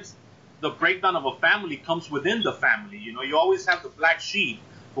sometimes the breakdown of a family comes within the family. You know, you always have the black sheep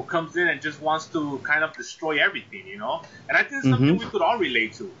who comes in and just wants to kind of destroy everything, you know? And I think it's something we could all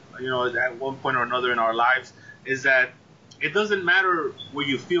relate to, you know, at one point or another in our lives, is that it doesn't matter what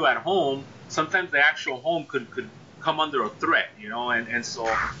you feel at home. Sometimes the actual home could come under a threat, you know? And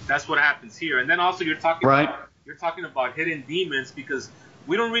so that's what happens here. And then also you're talking about hidden demons, because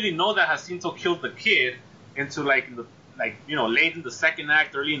we don't really know that Jacinto killed the kid until late in the second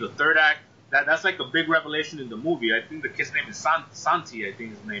act, early in the third act. That's like a big revelation in the movie. I think the kid's name is Santi. I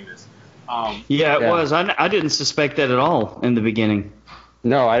think his name is. It was. I didn't suspect that at all in the beginning.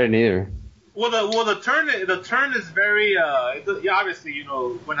 No, I didn't either. Well, the turn is very. Obviously, you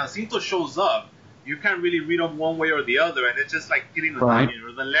know, when Jacinto shows up, you can't really read him one way or the other, and it's just like getting the onion,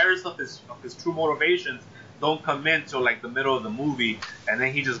 or the layers of his true motivations don't come in till like the middle of the movie, and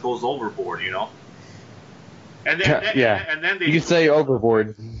then he just goes overboard, you know. And then they say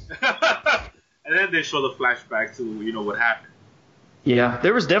overboard. And then they show the flashback to, you know, what happened. Yeah,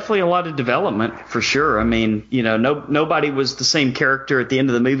 there was definitely a lot of development for sure. I mean, you know, nobody was the same character at the end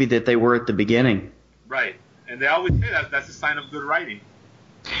of the movie that they were at the beginning. Right, and they always say that's a sign of good writing.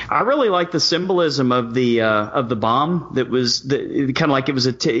 I really like the symbolism of the bomb that was kind of like it was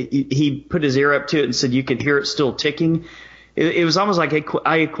he put his ear up to it and said you could hear it still ticking. It was almost like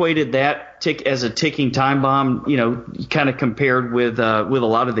I equated that tick as a ticking time bomb, you know, kind of compared with a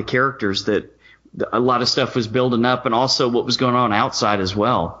lot of the characters that a lot of stuff was building up, and also what was going on outside as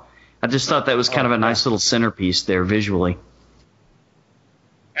well. I just thought that was kind of a nice little centerpiece there visually.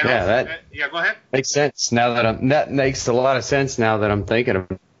 And go ahead. Makes sense now that makes a lot of sense now that I'm thinking of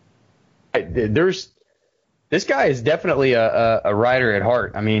it. This guy is definitely a writer at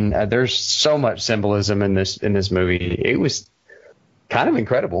heart. I mean, there's so much symbolism in this movie. It was kind of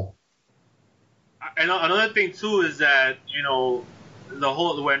incredible. And another thing too is that, you know, the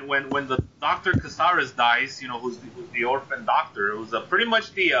whole when the Dr. Casares dies, you know, who's the orphan doctor, it was pretty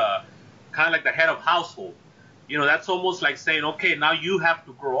much the kind of like the head of household. You know, that's almost like saying, okay, now you have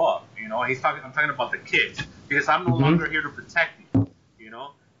to grow up. You know, I'm talking about the kids, because I'm no longer here to protect you. You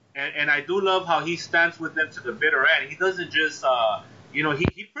know. And I do love how he stands with them to the bitter end. He doesn't just, you know,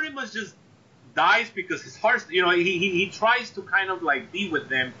 he pretty much just dies because his heart, you know, he tries to kind of like be with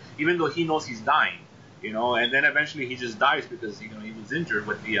them even though he knows he's dying, you know, and then eventually he just dies because, you know, he was injured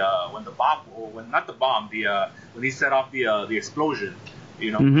with when he set off the explosion,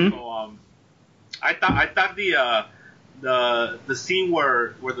 you know. So I thought the scene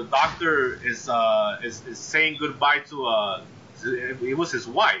where the doctor is saying goodbye to it was his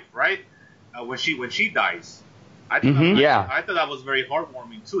wife, right? When she dies. I thought that was very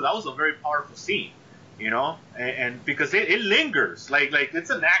heartwarming too. That was a very powerful scene, and because it lingers, like it's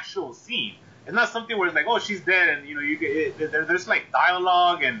an actual scene. It's not something where it's like, oh, she's dead, and there's like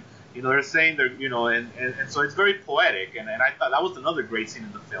dialogue, and they're saying and so it's very poetic, and I thought that was another great scene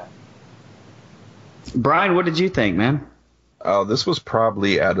in the film. Brian, what did you think, man? Oh, this was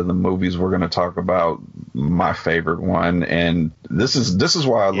probably out of the movies we're going to talk about my favorite one, and this is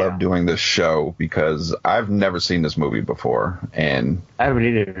why I love doing this show, because I've never seen this movie before, and I haven't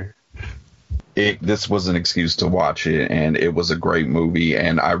either. This was an excuse to watch it, and it was a great movie,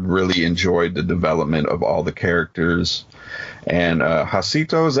 and I really enjoyed the development of all the characters. And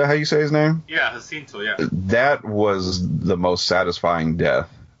Jacinto, is that how you say his name? Yeah, Jacinto, yeah. That was the most satisfying death,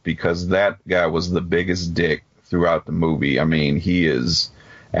 because that guy was the biggest dick throughout the movie. I mean, he is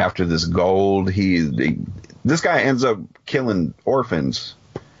after this gold. This guy ends up killing orphans,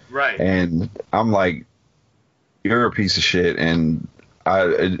 right? And I'm like, you're a piece of shit. And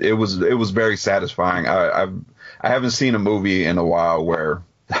it was very satisfying. I haven't seen a movie in a while where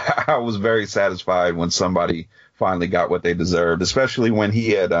I was very satisfied when somebody finally got what they deserved, especially when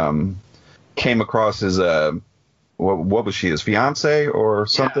he had came across his what was she, his fiance or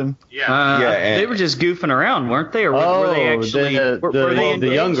something? Yeah. And they were just goofing around, weren't they? Or were they actually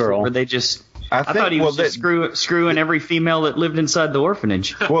the young girl? Were they just? I thought he was just screwing every female that lived inside the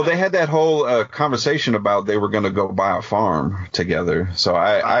orphanage. Well, they had that whole conversation about they were going to go buy a farm together. So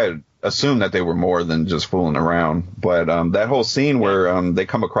I assumed that they were more than just fooling around. But that whole scene where they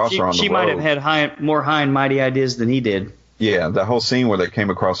come across her on the road. She might have had more high and mighty ideas than he did. Yeah, the whole scene where they came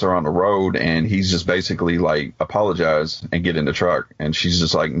across her on the road, and he's just basically like, apologize and get in the truck. And she's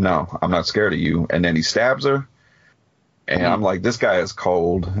just like, no, I'm not scared of you. And then he stabs her. And I'm like, this guy is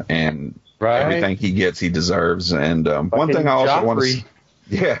cold, and everything he gets, he deserves. And one thing I also want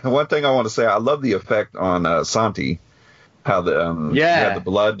to say, I love the effect on Santi, how he had the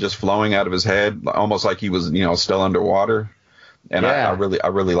blood just flowing out of his head, almost like he was, still underwater. And I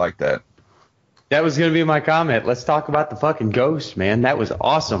really like that. That was going to be my comment. Let's talk about the fucking ghost, man. That was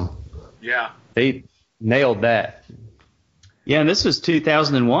awesome. Yeah. They nailed that. Yeah, and this was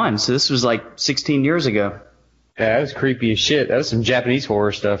 2001, so this was like 16 years ago. Yeah, that was creepy as shit. That was some Japanese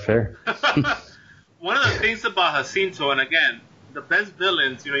horror stuff there. One of the things about Jacinto, and again, the best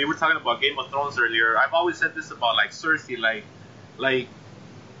villains, you were talking about Game of Thrones earlier. I've always said this about like Cersei, like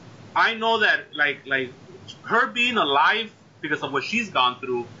I know that like her being alive because of what she's gone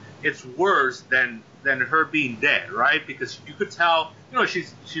through, it's worse than her being dead, right? Because you could tell,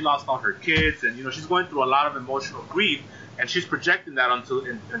 she lost all her kids, and she's going through a lot of emotional grief, and she's projecting that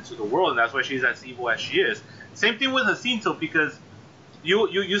into the world, and that's why she's as evil as she is. Same thing with Jacinto, because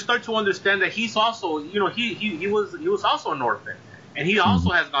you start to understand that he's also, he was also an orphan, and he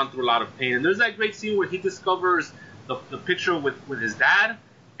also has gone through a lot of pain. And there's that great scene where he discovers the picture with his dad.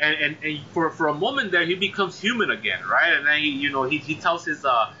 And for a moment there, he becomes human again, right? And then he tells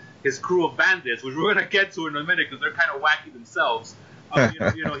his crew of bandits, which we're gonna get to in a minute because they're kind of wacky themselves.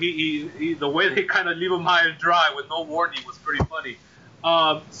 He the way they kind of leave him high and dry with no warning was pretty funny.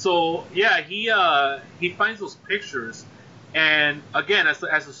 He finds those pictures, and again, as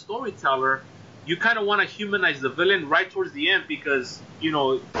a storyteller, you kind of want to humanize the villain right towards the end, because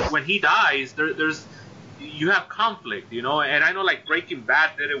when he dies, you have conflict, and I know like Breaking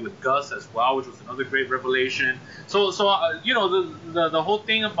Bad did it with Gus as well, which was another great revelation. So the whole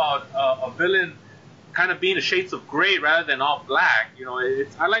thing about a villain kind of being a shades of gray rather than all black,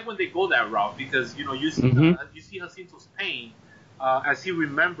 I like when they go that route, because you see Jacinto's pain as he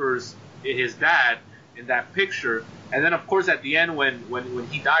remembers his dad in that picture, and then of course at the end when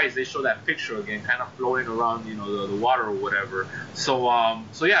he dies, they show that picture again, kind of floating around the water or whatever. So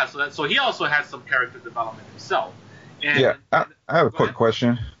he also has some character development himself. And, I have a quick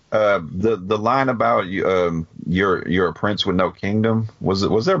question. The line about you're a prince with no kingdom,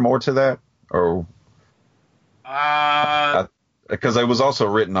 was there more to that, or because it was also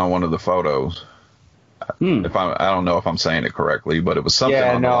written on one of the photos. If I don't know if I'm saying it correctly, but it was something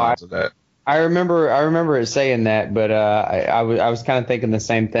on the lines of that. I remember it saying that, but I was kind of thinking the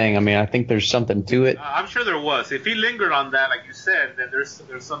same thing. I mean, I think there's something to it. I'm sure there was. If he lingered on that, like you said, then there's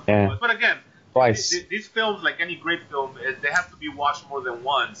something. Yeah. But again, these films, like any great film, they have to be watched more than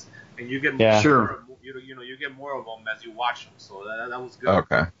once, and you get more. You get more of them as you watch them. So that was good.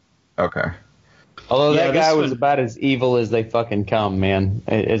 Okay. Although that guy was about as evil as they fucking come, man.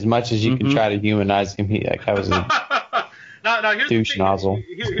 As much as you can try to humanize him, that guy was a now here's douche nozzle.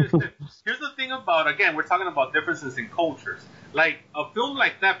 Here's the thing thing about, again, we're talking about differences in cultures. Like a film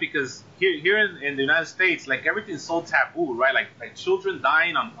like that, because here in the United States, like everything's so taboo, right? Like children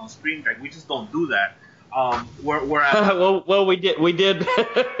dying on screen, like we just don't do that. Whereas, well, we did.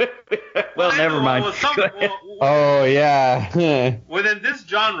 Well, never mind. Oh yeah. Within this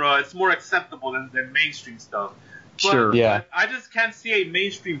genre, it's more acceptable than mainstream stuff. But, Sure. Yeah. But I just can't see a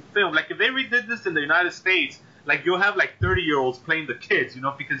mainstream film. Like if they redid this in the United States, like you'll have like 30-year-olds playing the kids,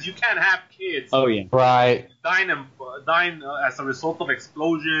 because you can't have kids. Oh yeah. Right. Dying as a result of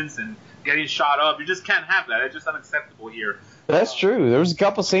explosions and getting shot up. You just can't have that. It's just unacceptable here. That's true. There was a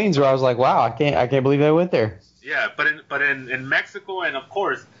couple scenes where I was like, wow, I can't believe they went there. Yeah, but in Mexico and of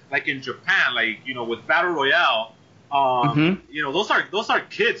course like in Japan, like with Battle Royale, those are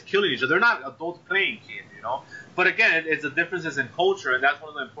kids killing each other. They're not adults playing kids, But again, it's the differences in culture, and that's one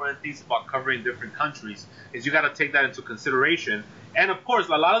of the important things about covering different countries is you got to take that into consideration. And of course,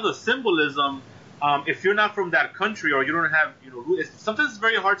 a lot of the symbolism, if you're not from that country or you don't have, sometimes it's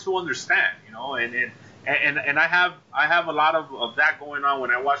very hard to understand, And I have a lot of that going on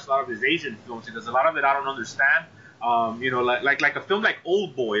when I watch a lot of these Asian films because a lot of it I don't understand. Like a film like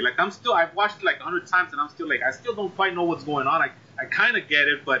Old Boy. Like I've watched it like 100 times and I'm still like I still don't quite know what's going on. I kind of get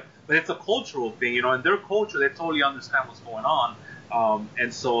it, but it's a cultural thing, In their culture, they totally understand what's going on.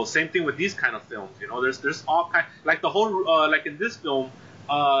 And so same thing with these kind of films. There's all kind like the whole like in this film,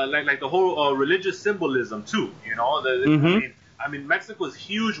 like the whole religious symbolism too. I mean, Mexico is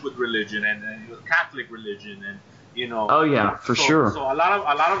huge with religion and Catholic religion, and Oh yeah, for sure. So a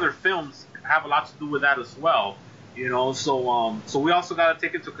lot of their films have a lot to do with that as well, So we also got to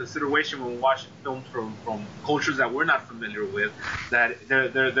take into consideration when we watch films from cultures that we're not familiar with, that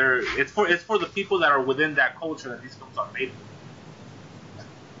it's for the people that are within that culture that these films are made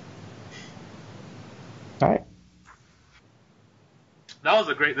for. All right.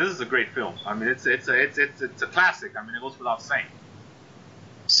 This is a great film. I mean, it's a classic. I mean, it goes without saying.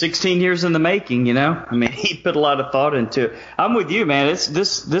 16 years in the making, I mean, he put a lot of thought into it. I'm with you, man.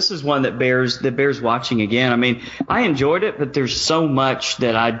 This is one that bears watching again. I mean, I enjoyed it, but there's so much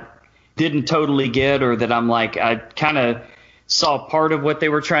that I didn't totally get, or that I'm like, I kind of saw part of what they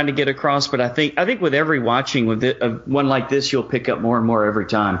were trying to get across. But I think with every watching with one like this, you'll pick up more and more every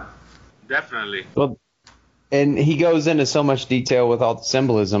time. Definitely. Well, and he goes into so much detail with all the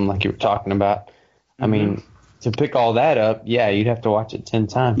symbolism, like you were talking about. I mean, to pick all that up, yeah, you'd have to watch it 10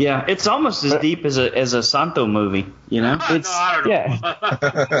 times. Yeah, it's almost as deep as a Santo movie, It's I don't know.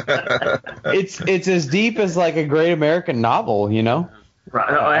 Yeah. it's as deep as like a great American novel, Right.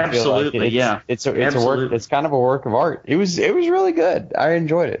 Oh, absolutely. Like it's a work. It's kind of a work of art. It was really good. I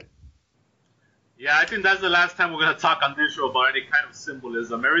enjoyed it. Yeah, I think that's the last time we're gonna talk on this show about any kind of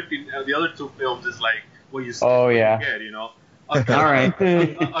symbolism. Everything, the other two films is like what you get, All right.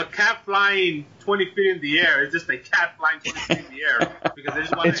 A cat flying 20 feet in the air is just a cat flying 20 feet in the air because they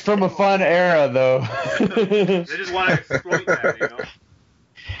just want. It's from a fun era, though. They just want to exploit that,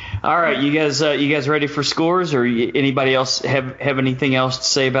 All right, you guys ready for scores, or anybody else have anything else to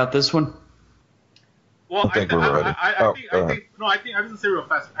say about this one? I Well, think we're ready. I think I didn't say real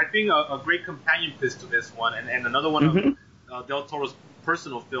fast. I think a great companion piece to this one, and another one of Del Toro's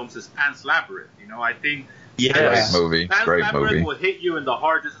personal films is Pan's Labyrinth. I think. Yes. Great movie. Pan's Great Labyrinth movie. will hit you in the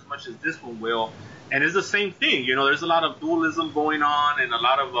heart just as much as this one will, and it's the same thing. There's a lot of dualism going on and a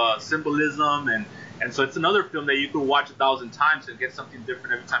lot of symbolism, and so it's another film that you could watch 1,000 times and get something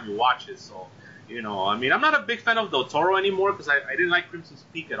different every time you watch it. So, I mean, I'm not a big fan of Del Toro anymore because I didn't like Crimson's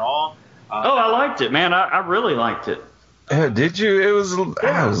Peak at all. I liked it, man. I really liked it. Did you? It was.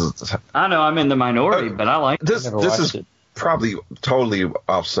 I know I'm in the minority, but I liked this. it. This is probably totally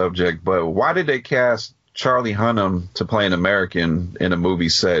off subject, but why did they cast Charlie Hunnam to play an American in a movie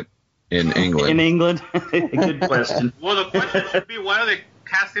set in England? In England? Good question. Well, the question should be, why do they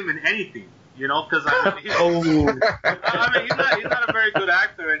cast him in anything? Because he's not a very good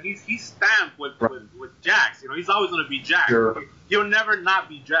actor, and he's stamped with Jax. He's always going to be Jax. Sure. He'll never not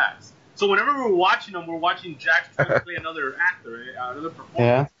be Jax. So whenever we're watching him, we're watching Jax try to play another actor, another performance.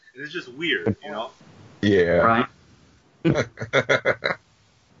 Yeah. And it's just weird, Yeah. Right.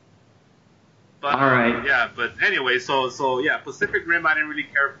 But, all right. Yeah, but anyway, so yeah, Pacific Rim I didn't really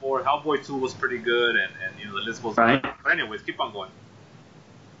care for. Hellboy 2 was pretty good, and the list goes on. But anyways, keep on going.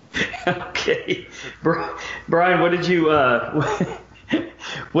 Okay, Brian, what did you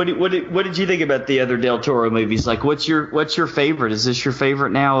what did you think about the other Del Toro movies? Like, what's your favorite? Is this your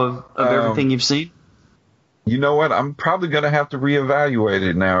favorite now of everything you've seen? You know what? I'm probably gonna have to reevaluate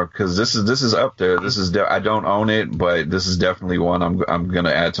it now because this is up there. This is I don't own it, but this is definitely one I'm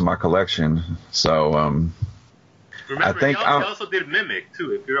gonna add to my collection. So remember, I think he also did Mimic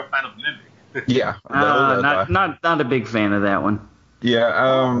too. If you're a fan of Mimic. Yeah. Not a big fan of that one.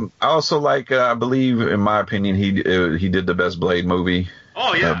 Yeah. I also like. I believe, in my opinion, he did the best Blade movie.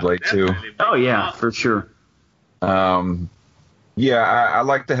 Oh yeah, Blade 2. Oh yeah, for sure. Yeah, I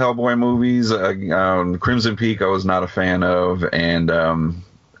like the Hellboy movies. Crimson Peak, I was not a fan of, and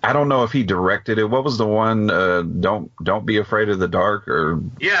I don't know if he directed it. What was the one? Don't Be Afraid of the Dark, or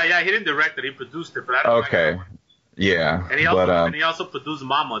yeah, he didn't direct it. He produced it, but I don't like that one. Yeah, and he also produced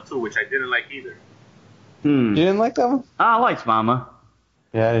Mama too, which I didn't like either. You didn't like that one? I liked Mama.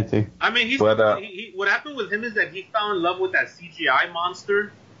 Yeah, I did too. I mean, what happened with him is that he fell in love with that CGI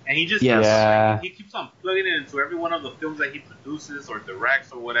monster, and he just he keeps on plugging it into every one of the films that he produces or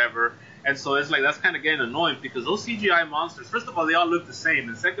directs or whatever. And so it's like that's kind of getting annoying because those CGI monsters, first of all, they all look the same,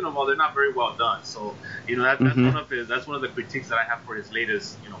 and second of all, they're not very well done. So that's one of the critiques that I have for his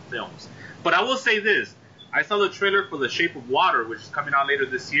latest films. But I will say this: I saw the trailer for The Shape of Water, which is coming out later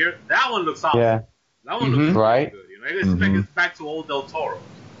this year. That one looks awesome. Yeah. That one looks really good. It's like it's back to old Del Toro.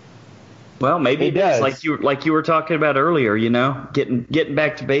 Well, maybe it is like you were talking about earlier. Getting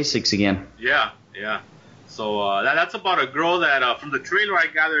back to basics again. Yeah. So that's about a girl that from the trailer I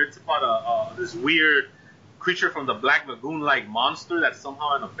gather it's about this weird creature from the Black Lagoon-like monster that's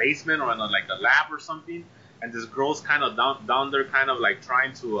somehow in a basement or in a lab or something. And this girl's kind of down there, kind of like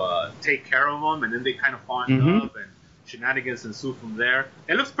trying to take care of them, and then they kind of fall in love, and shenanigans ensue from there.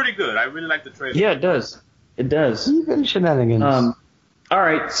 It looks pretty good. I really like the trailer. Yeah, it does. It does. Even shenanigans. All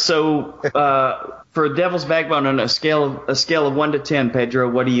right. So for Devil's Backbone, on a scale of 1 to 10,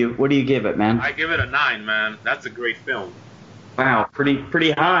 Pedro, what do you give it, man? I give it a 9, man. That's a great film. Wow,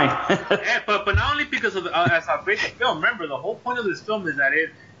 pretty high. but not only because of as a great film. Remember, the whole point of this film is that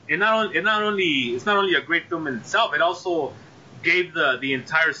it's not only a great film in itself. It also gave the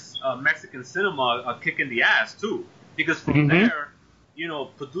entire Mexican cinema a kick in the ass too, because from there,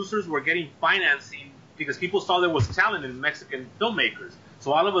 producers were getting financing because people saw there was talent in Mexican filmmakers.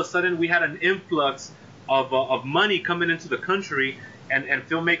 So all of a sudden, we had an influx of money coming into the country, and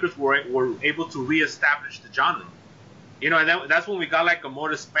filmmakers were able to reestablish the genre. And that's when we got like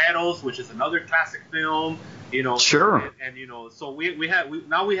Amores Perros, which is another classic film. Sure. And so we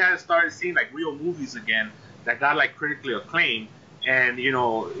had started seeing like real movies again that got like critically acclaimed. And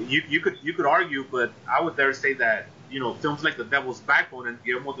you could argue, but I would dare say that films like The Devil's Backbone and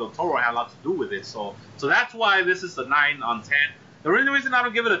Guillermo del Toro had a lot to do with it. So that's why this is a 9 on 10. The only reason I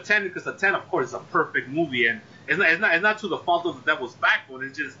don't give it a 10 because a 10, of course, is a perfect movie, and it's not to the fault of The Devil's Backbone.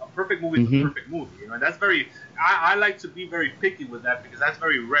 It's just a perfect movie is a perfect movie. And that's very. I like to be very picky with that because that's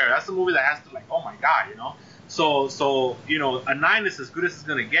very rare. That's a movie that has to oh my god, So a 9 is as good as it's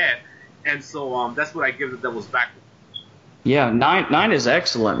gonna get, and so that's what I give The Devil's Backbone. Yeah, 9 is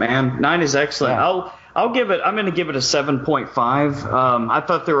excellent, man. 9 is excellent. Yeah. I'm going to give it a 7.5. I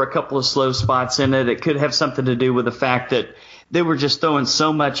thought there were a couple of slow spots in it. It could have something to do with the fact that they were just throwing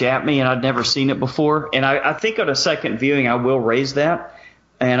so much at me, and I'd never seen it before. And I think on a second viewing, I will raise that.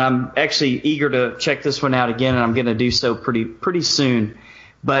 And I'm actually eager to check this one out again, and I'm going to do so pretty soon.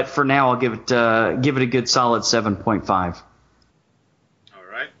 But for now, I'll give it a good solid 7.5. All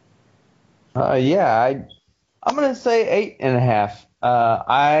right. I'm going to say 8.5.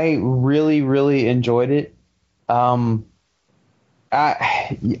 I really, really enjoyed it. I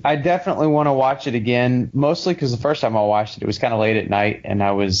definitely want to watch it again, mostly because the first time I watched it, it was kind of late at night, and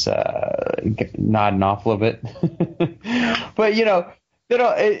I was nodding off a little bit. But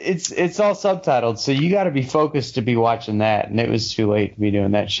it's all subtitled, so you got to be focused to be watching that, and it was too late to be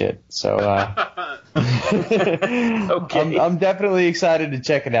doing that shit. So okay. I'm definitely excited to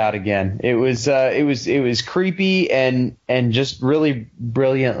check it out again. It was creepy and just really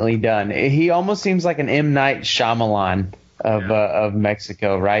brilliantly done. He almost seems like an M. Night Shyamalan of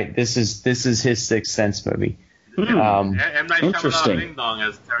Mexico, right? This is his Sixth Sense movie. M. Night Shyamalan Ding Dong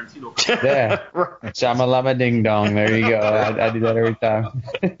as Tarantino. Yeah, Shyamalama Ding Dong. There you go. I do that every time.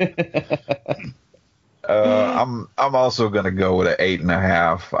 I'm also gonna go with an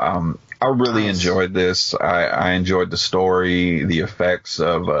 8.5. I really enjoyed this. I enjoyed the story, the effects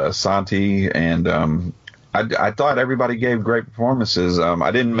of Santi, and I thought everybody gave great performances.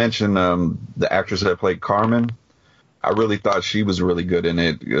 I didn't mention the actress that played Carmen. I really thought she was really good in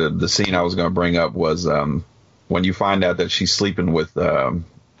it. The scene I was going to bring up was when you find out that she's sleeping with the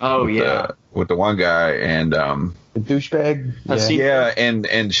one guy and the douchebag. Yeah,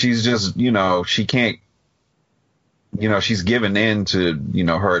 and she's just she can't. She's given in to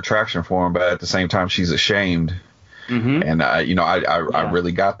her attraction for him, but at the same time she's ashamed. And I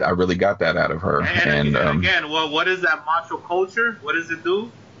really got that out of her. And again, what is that macho culture? What does it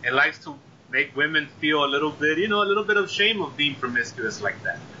do? It likes to make women feel a little bit of shame of being promiscuous like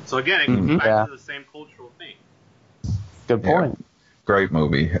that. So again, it goes back to the same cultural thing. Good point. Yeah. Great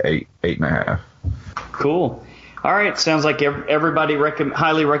movie. 8.5. Cool. All right. Sounds like everybody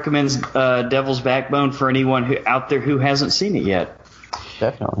highly recommends Devil's Backbone for anyone out there who hasn't seen it yet.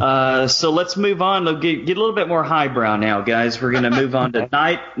 Definitely. So let's move on. Get a little bit more highbrow now, guys. We're going to move on to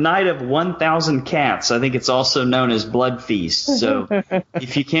Night of 1,000 Cats. I think it's also known as Blood Feast. So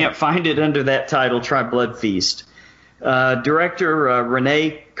if you can't find it under that title, try Blood Feast. Director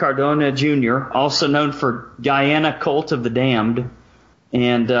Rene Cardona Jr., also known for Guyana Cult of the Damned.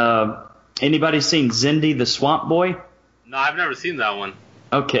 And anybody seen Zindi the Swamp Boy? No, I've never seen that one.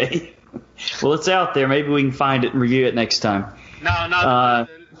 Okay. Well, it's out there. Maybe we can find it and review it next time. No.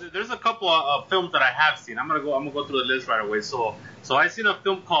 There's a couple of films that I have seen. I'm gonna go through the list right away. So I've seen a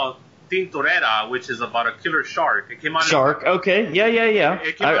film called Tintorera, which is about a killer shark. It came out. Shark. Okay. Yeah.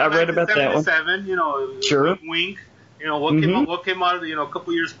 It came out I read about that one. 1977. Sure. Wink. What came out a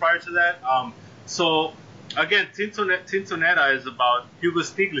couple years prior to that. So again, Tintorera is about Hugo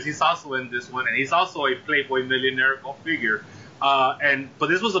Stiglitz. He's also in this one, and he's also a Playboy millionaire figure. But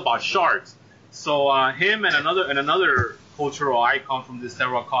this was about sharks. So him and another cultural icon from this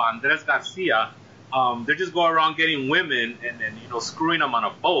era called Andres Garcia, they just go around getting women and screwing them on a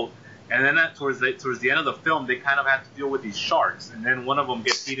boat. And then towards the end of the film, they kind of have to deal with these sharks. And then one of them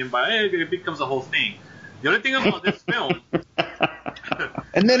gets eaten it becomes a whole thing. The only thing about this film,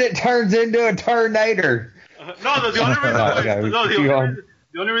 and then it turns into a Terminator. The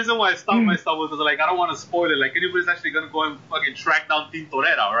only reason why I stopped myself was because I don't want to spoil it. Like anybody's actually gonna go and fucking track down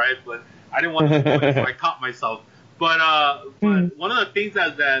Tintorera, right? But I didn't want to spoil it, so I caught myself. But one of the things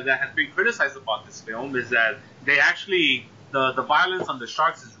that has been criticized about this film is that they actually the violence on the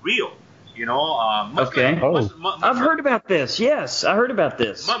sharks is real. I've heard about this. Yes, I heard about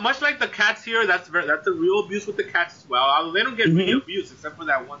this. Much like the cats here, that's a real abuse with the cats as well. They don't get really abused except for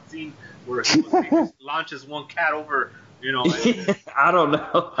that one scene where he launches one cat over. I don't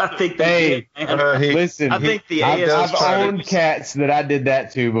know. I think listen. I've owned cats that I did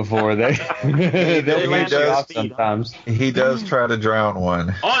that to before. They'll land off sometimes. He does try to drown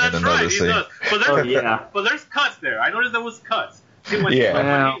one. Oh, that's right. He does. But there's cuts there. I noticed there was cuts. See, when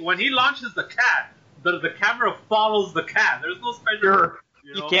he launches the cat, the camera follows the cat. There's no special. Sure.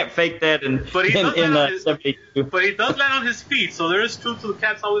 You can't fake that in 72. But he does land on his feet, so there is truth to the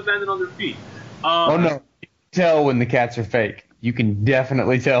cats always landing on their feet. No. Tell when the cats are fake. You can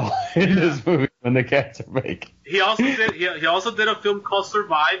definitely tell in this movie when the cats are fake. He also did a film called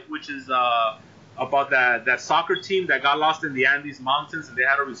Survive, which is about that soccer team that got lost in the Andes Mountains and they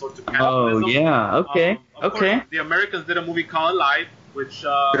had to resort to cannibalism. Oh yeah, okay. Of course, the Americans did a movie called Alive, which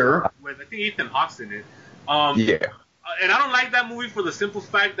with I think Ethan Hawke's in it. And I don't like that movie for the simple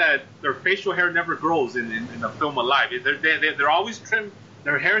fact that their facial hair never grows in the film Alive. They're always trimmed.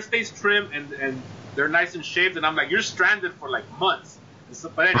 Their hair stays trim and they're nice and shaved, and I'm like, you're stranded for months.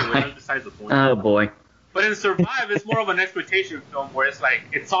 But anyway, that's besides the point. Oh boy. But in Survive, it's more of an exploitation film where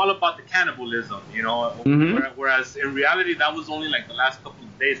it's all about the cannibalism, Whereas in reality, that was only the last couple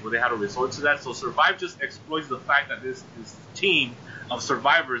of days where they had to resort to that. So Survive just exploits the fact that this team of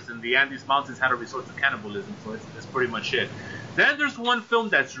survivors in the Andes Mountains had to resort to cannibalism. So it's pretty much it. Then there's one film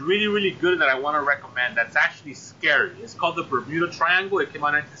that's really, really good that I want to recommend that's actually scary. It's called The Bermuda Triangle. It came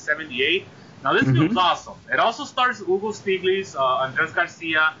out in 1978. Now, this film's awesome. It also stars Hugo Stiglitz, Andres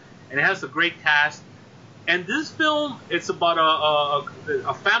Garcia, and it has a great cast. And this film, it's about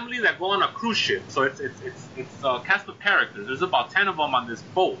a family that go on a cruise ship. So it's a cast of characters. There's about 10 of them on this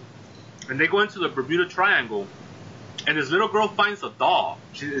boat. And they go into the Bermuda Triangle. And this little girl finds a doll.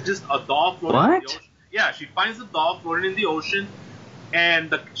 It's just a doll floating in the ocean. Yeah, she finds a doll floating in the ocean.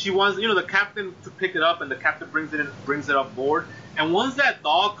 And she wants, the captain to pick it up. And the captain brings it up board. And once that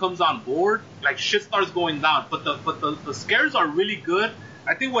doll comes on board, shit starts going down. But the scares are really good.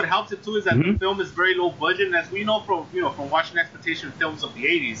 I think what helps it too is that the film is very low budget, and as we know from watching exploitation films of the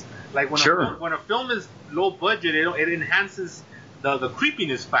 80s, when a film is low budget, it enhances the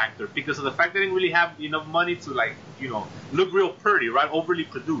creepiness factor because of the fact that they didn't really have enough money to look real pretty, right? Overly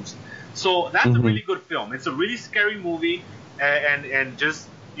produced. So that's a really good film. It's a really scary movie, and just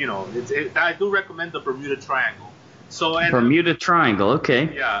I do recommend The Bermuda Triangle. Bermuda Triangle,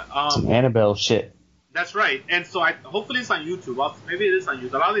 okay. Yeah. Some Annabelle shit. That's right. And so hopefully it's on YouTube. Maybe it is on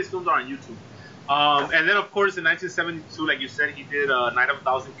YouTube. A lot of these films are on YouTube. And then, of course, in 1972, like you said, he did Night of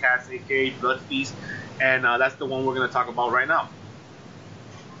 1,000 Cats, a.k.a. Blood Feast. And that's the one we're going to talk about right now.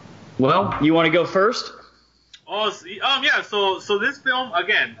 Well, you want to go first? Yeah. So this film,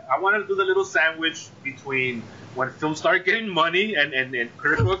 again, I wanted to do the little sandwich between when films start getting money and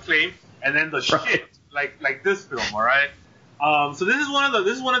critical acclaim, and then the shit like this film, all right. So this is one of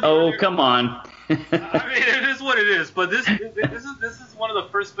the. Oh, come on. I mean, it is what it is. But this is one of the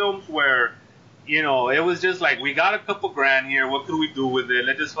first films where, you know, it was just like, we got a couple grand here. What could we do with it?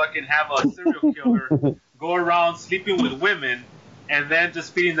 Let's just fucking have a serial killer go around sleeping with women and then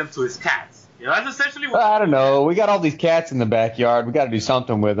just feeding them to his cats. You know, that's essentially what. I don't know. We got all these cats in the backyard. We got to do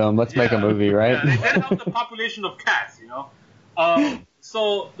something with them. Let's make a movie, right? Yeah, they did help the population of cats. You know.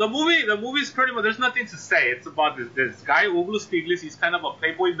 So the movie's pretty much, there's nothing to say. It's about this guy Uglu Stiglitz. He's kind of a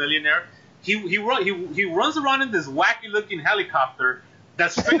playboy millionaire. He runs around in this wacky looking helicopter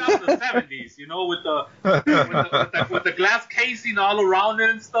that's straight out of the 70s, you know, with the glass casing all around it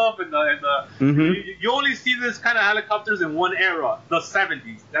and stuff, and you only see this kind of helicopters in one era, the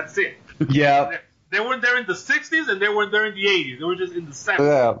 70s. That's it. Yeah. They weren't there in the 60s and they weren't there in the 80s. They were just in the 70s.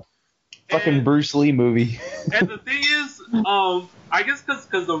 Yeah. Fucking Bruce Lee movie. And the thing is, I guess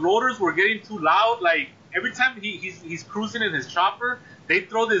because the rotors were getting too loud, like every time he's cruising in his chopper, they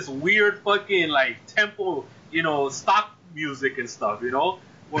throw this weird fucking like tempo, you know, stock music and stuff, you know.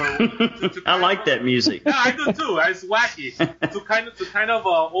 I like that music. Yeah, I do too. It's wacky to kind of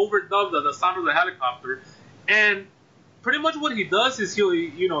overdub the sound of the helicopter. And pretty much what he does is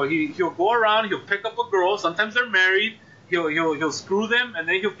he'll go around, he'll pick up a girl. Sometimes they're married. He'll screw them, and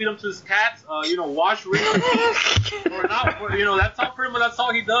then he'll feed them to his cats. Wash ring or not. Or, you know, that's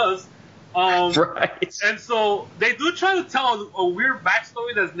how he does. Right. And so they do try to tell a weird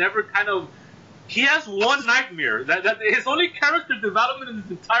backstory that's never kind of. He has one nightmare. That his only character development in this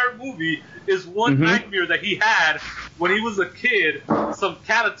entire movie is one nightmare that he had when he was a kid. Some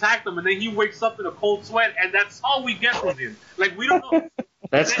cat attacked him, and then he wakes up in a cold sweat, and that's all we get from him. Like, we don't know.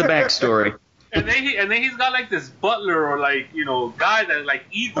 That's the backstory. And then he's got like this butler or like, you know, guy that like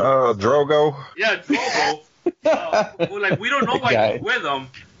Eagle. Drogo. Yeah, Drogo. Who, like, we don't know why he's with him.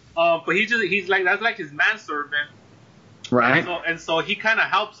 But he's like, that's like his manservant. Right. And so he kind of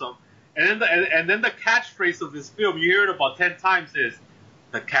helps him. And then the catchphrase of this film, you hear it about 10 times, is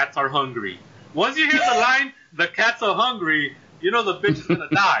 "The cats are hungry." Once you hear the line "The cats are hungry," you know the bitch is gonna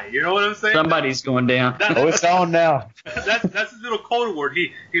die. You know what I'm saying? Somebody's going down. It's on now. That's his little code word.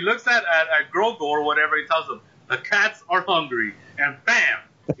 He looks at Grogo or whatever. He tells him the cats are hungry, and bam,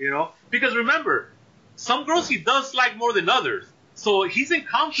 you know. Because remember, some girls he does like more than others. So he's in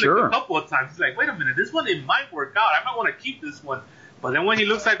conflict a couple of times. He's like, wait a minute, this one it might work out. I might want to keep this one. But then when he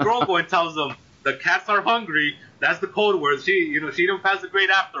looks at Grogo and tells him the cats are hungry, that's the code word. She didn't pass the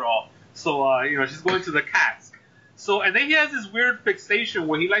grade after all. So she's going to the cats. So, and then he has this weird fixation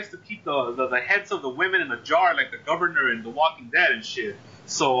where he likes to keep the heads of the women in a jar, like the governor in The Walking Dead and shit.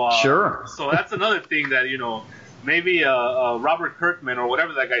 So So that's another thing that, you know, maybe Robert Kirkman or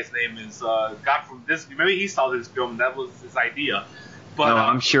whatever that guy's name is got from this. Maybe he saw this film and that was his idea. But no,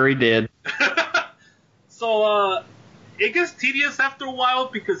 I'm sure he did. So it gets tedious after a while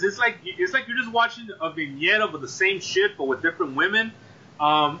because it's like you're just watching a vignette of the same shit but with different women.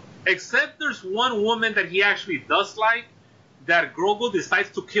 Except there's one woman that he actually does like that Grogo decides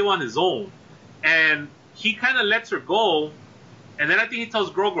to kill on his own. And he kind of lets her go. And then I think he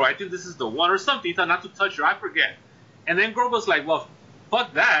tells Grogu, I think this is the one or something. He tells not to touch her. I forget. And then Grogu's like, well,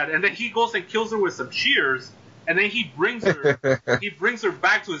 fuck that. And then he goes and kills her with some shears. And then he brings her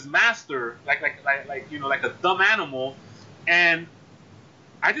back to his master like a dumb animal. And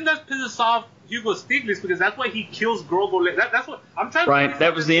I think that pisses off Hugo Stiglitz because that's why he kills Grogu. That's what I'm trying to. Right,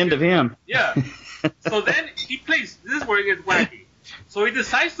 that was the end of him. Yeah. So then he plays. This is where it gets wacky. So he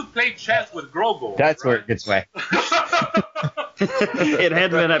decides to play chess with Grogu. That's where it gets wacky. It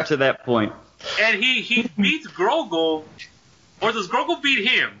hadn't been up to that point. And he beats Grogu. Or does Grogu beat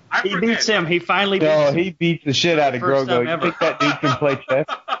him? I forget. He beats him. He finally beats him. No, he beats the shit out of Grogu. You think that dude can play chess?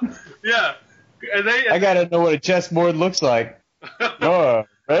 Yeah. I gotta know what a chessboard looks like. Oh,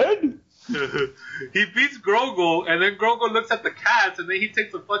 man? He beats Grogu, and then Grogu looks at the cats, and then he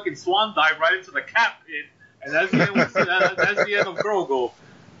takes a fucking swan dive right into the cat pit, and that's the end of Grogu.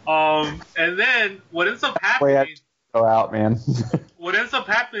 And then what ends up happening? Go out, man. What ends up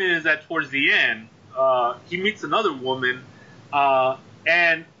happening is that towards the end, he meets another woman, and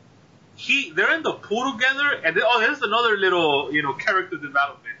they're in the pool together, and there's another little character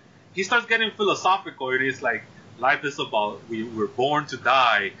development. He starts getting philosophical, and he's like, life is about we were born to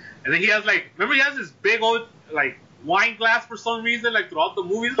die. And then he has he has this big old wine glass for some reason throughout the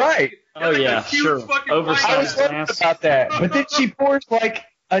movie. Right. Sure. Oversized I was wondering about that. But then she pours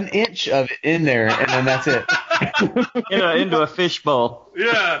an inch of it in there, and then that's it. Into a fishbowl.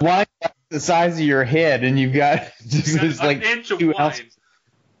 Yeah. Wine glass the size of your head, and you've got just an inch of 2 wine. ounces.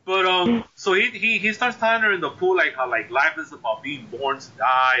 But so he starts telling her in the pool like how like life is about being born to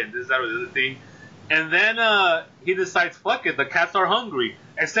die and this, that, or the other thing. And then he decides, fuck it, the cats are hungry.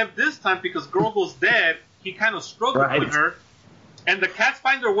 Except this time, because girl goes dead, he kind of struggles with her. And the cats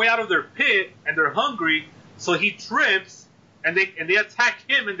find their way out of their pit, and they're hungry. So he trips, and they attack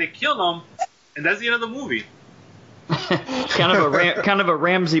him, and they kill him. And that's the end of the movie. kind of a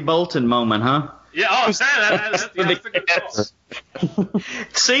Ramsey Bolton moment, huh? Yeah, that's a good call.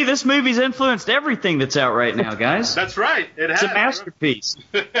 See, this movie's influenced everything that's out right now, guys. That's right. It's a masterpiece.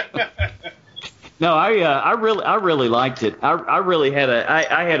 No, I really liked it. I really had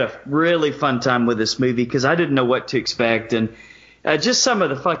a really fun time with this movie because I didn't know what to expect, and just some of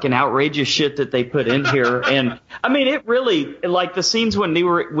the fucking outrageous shit that they put in here. And I mean, it really, like the scenes when they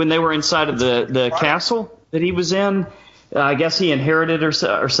were inside of the castle that he was in. I guess he inherited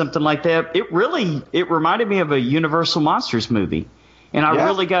or something like that. It reminded me of a Universal Monsters movie, and I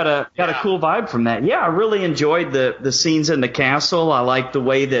really got a cool vibe from that. Yeah, I really enjoyed the scenes in the castle. I liked the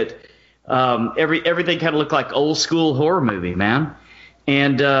way that everything kind of looked like old school horror movie, man.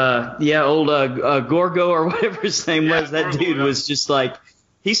 And old Gorgo or whatever his name was, that dude was just like,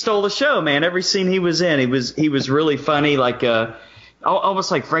 he stole the show, man. Every scene he was in, he was really funny, like almost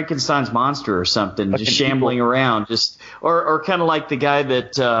like Frankenstein's monster or something, just shambling around, or kind of like the guy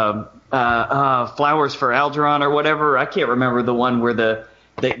that Flowers for Algernon or whatever. I can't remember the one where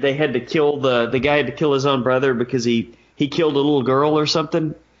they had to kill the guy had to kill his own brother because he killed a little girl or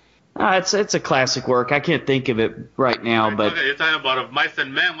something. It's a classic work. I can't think of it right now, but you're talking about Of Mice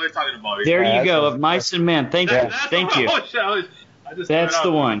and Men. What are you talking about? There you go, Of Mice and Men. Thank you. That's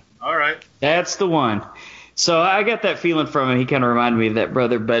the one. All right. That's the one. So I got that feeling from him. He kind of reminded me of that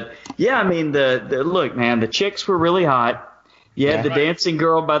brother. But yeah, I mean, the look, man, the chicks were really hot. You had the dancing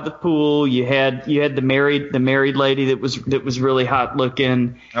girl by the pool. You had the married lady that was really hot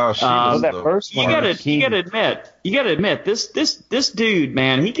looking. Oh, she was that first one. You gotta admit this dude,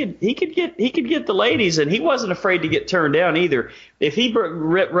 man, he could get the ladies, and he wasn't afraid to get turned down either. If he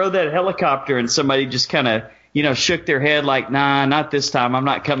rode that helicopter and somebody just kind of shook their head like, nah, not this time, I'm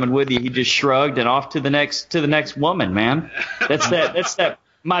not coming with you, he just shrugged and off to the next woman, man. That's that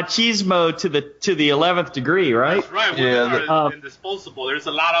machismo to the 11th degree, right? That's right. Women are indisposable. There's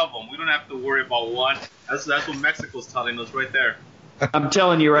a lot of them. We don't have to worry about one. That's what Mexico's telling us right there. I'm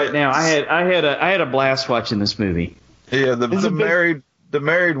telling you right now, I had a blast watching this movie. Yeah, the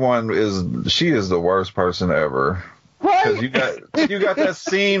married one is the worst person ever. Because you got that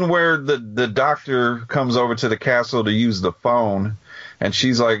scene where the doctor comes over to the castle to use the phone, and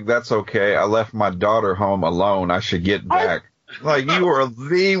she's like, "That's okay. I left my daughter home alone. I should get back." Like, you are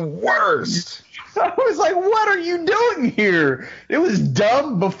the worst. I was like, what are you doing here? It was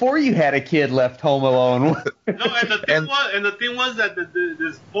dumb before you had a kid left home alone. No, and the thing was that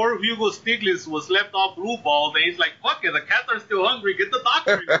this poor Hugo Stiglitz was left off blue ball, and he's like, fuck it, the cats are still hungry, get the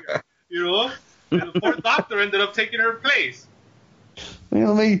doctor in here, And the poor doctor ended up taking her place.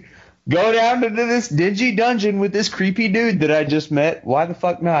 Let me go down into this dingy dungeon with this creepy dude that I just met. Why the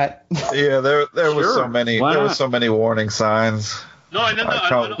fuck not? Yeah, there was so many warning signs. No, and then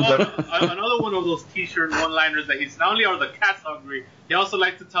another one of those T-shirt one-liners that he's not only are the cats hungry, he also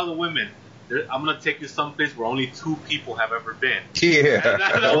likes to tell the women, "I'm gonna take you someplace where only 2 people have ever been." Yeah.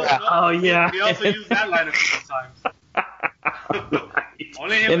 He also used that line a couple times.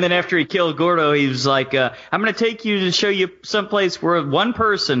 And then after he killed Gordo, he was like, "I'm going to take you to show you someplace where one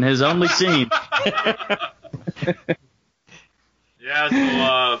person has only seen." Yeah.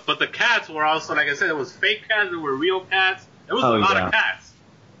 So, but the cats were also, like I said, it was fake cats. There were real cats. There was a lot of cats.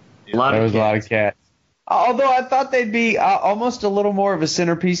 There was a lot of cats. Although I thought they'd be almost a little more of a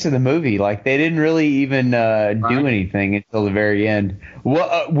centerpiece of the movie. Like, they didn't really even do anything until the very end.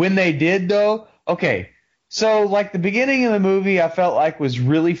 When they did, though, okay. So, like, the beginning of the movie I felt like was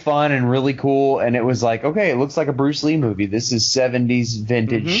really fun and really cool, and it was like, okay, it looks like a Bruce Lee movie. This is 70s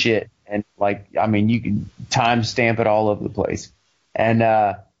vintage shit. And, like, I mean, you can time stamp it all over the place. And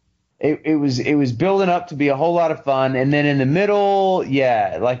it was building up to be a whole lot of fun. And then in the middle,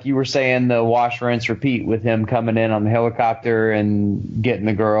 like you were saying, the wash, rinse, repeat with him coming in on the helicopter and getting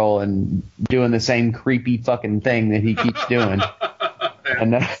the girl and doing the same creepy fucking thing that he keeps doing.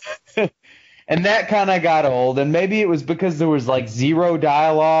 And that kind of got old, and maybe it was because there was like zero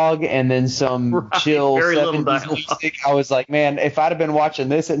dialogue and then some chill 70s music. I was like, man, if I'd have been watching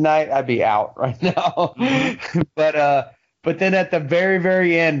this at night, I'd be out right now. But then at the very,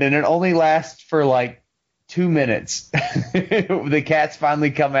 very end, and it only lasts for like 2 minutes, the cats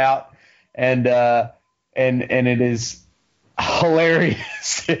finally come out, and it is,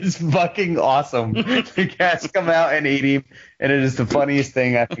 hilarious. It's fucking awesome. The cats come out and eat him, and it is the funniest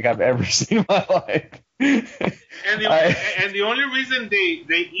thing I think I've ever seen in my life. And the only reason they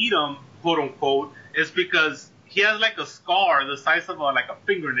eat him, quote unquote, is because he has like a scar the size of like a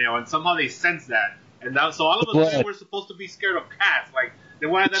fingernail, and somehow they sense that. And now, so all of a sudden we're supposed to be scared of cats. Like they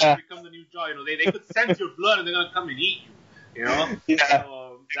wanted that to become the new Jaw. You know, they could sense your blood and they're gonna come and eat you. You know,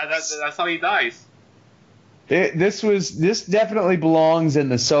 so that's how he dies. This definitely belongs in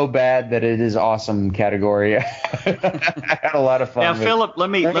the so bad that it is awesome category. I had a lot of fun. Now, Philip, let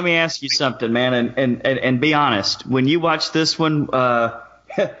me ask you something, man, and be honest. When you watched this one,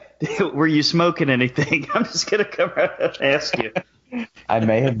 were you smoking anything? I'm just gonna come right and ask you. I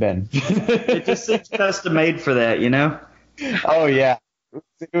may have been. It just seems custom made for that, you know? Oh yeah,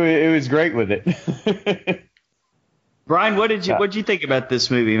 it was great with it. Brian, what did you think about this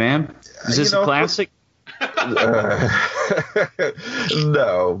movie, man? Is this a classic?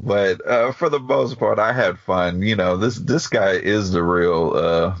 No, but for the most part, I had fun. You know, this guy is the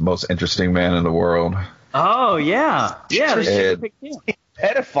real most interesting man in the world. Oh yeah, yeah.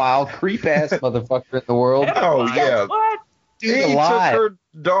 Pedophile, creep ass motherfucker in the world. Oh yeah. What? He took her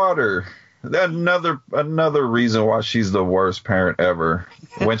daughter. Another reason why she's the worst parent ever.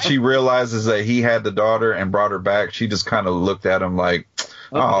 When she realizes that he had the daughter and brought her back, she just kind of looked at him like,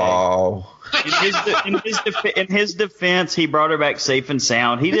 "Oh." In his defense, he brought her back safe and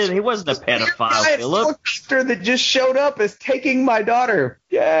sound. He wasn't a pedophile, Philip. Doctor that just showed up is taking my daughter.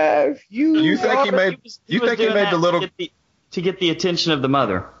 Yeah, You think he made the little to get the attention of the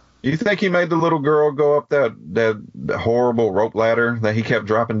mother? You think he made the little girl go up that horrible rope ladder that he kept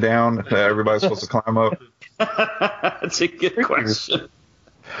dropping down that everybody's supposed to climb up? That's a good question.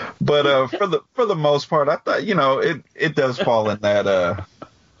 But for the most part, I thought, you know, it does fall in that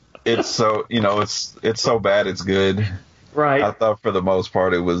it's so, you know, it's so bad it's good. Right. I thought for the most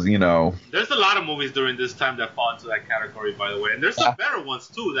part it was, you know. There's a lot of movies during this time that fall into that category, by the way, and there's some better ones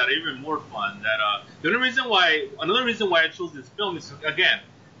too that are even more fun. Another reason why I chose this film is, again,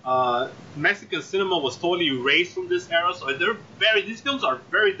 Mexican cinema was totally erased from this era, so these films are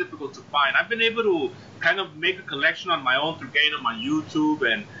very difficult to find. I've been able to kind of make a collection on my own through getting them on YouTube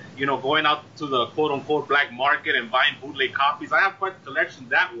and, you know, going out to the quote-unquote black market and buying bootleg copies. I have quite a collection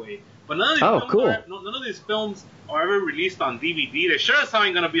that way. But none of these films are ever released on DVD. They sure as hell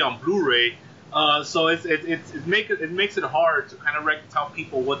ain't gonna be on Blu-ray. So it makes it hard to kind of tell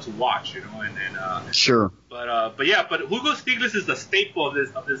people what to watch, you know. And sure. But Hugo Stiglitz is the staple of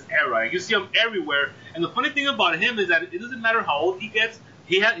this era. You see him everywhere. And the funny thing about him is that it doesn't matter how old he gets.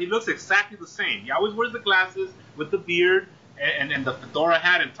 He looks exactly the same. He always wears the glasses with the beard and the fedora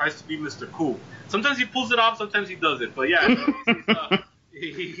hat and tries to be Mr. Cool. Sometimes he pulls it off, sometimes he doesn't. But yeah, that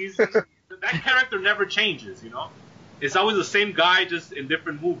character never changes, you know. It's always the same guy, just in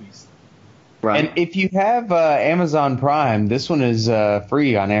different movies. Right. And if you have Amazon Prime, this one is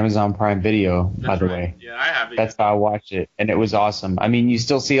free on Amazon Prime Video, by the way. Yeah, I have it. That's how I watched it, and it was awesome. I mean, you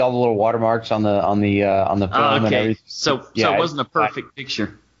still see all the little watermarks on the film and everything. So it wasn't a perfect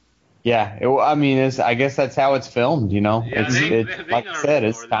picture. Yeah, I guess that's how it's filmed. You know, yeah, it's like I said,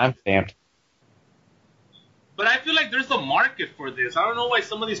 it's time stamped. But I feel like there's a market for this. I don't know why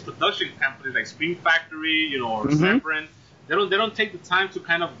some of these production companies like Scream Factory, you know, or Severin, they don't take the time to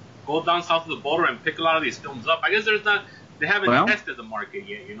kind of go down south of the border and pick a lot of these films up. I guess they haven't tested the market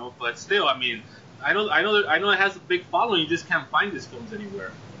yet, you know. But still, I mean, I know it has a big following. You just can't find these films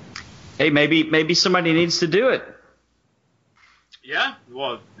anywhere. Hey, maybe somebody needs to do it. Yeah,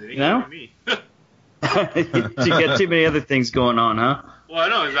 well, they ain't me. You got too many other things going on, huh? Well, I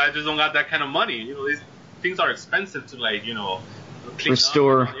know. I just don't got that kind of money. You know, these things are expensive to, like, you know, clean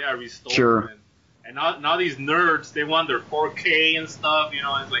restore. Up. Yeah, restore. Sure. And now these nerds, they want their 4K and stuff. You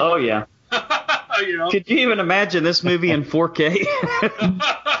know, it's like. Oh yeah. You know. Could you even imagine this movie in 4K?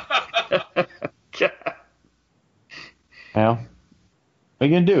 Well, what are you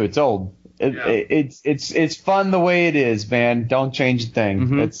gonna do? It's old. It's fun the way it is, man. Don't change a thing.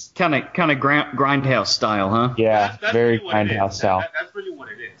 Mm-hmm. It's kind of grindhouse style, huh? Yeah, that's very really grindhouse style. That's really what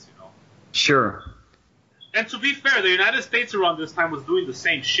it is, you know. Sure. And to be fair, the United States around this time was doing the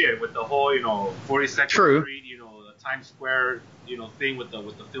same shit with the whole, you know, 42nd True. Street, you know, the Times Square, you know, thing with the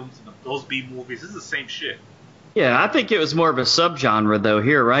films and those B movies. This is the same shit. Yeah, I think it was more of a subgenre though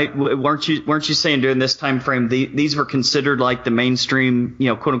here, right? Weren't you saying during this time frame these were considered like the mainstream, you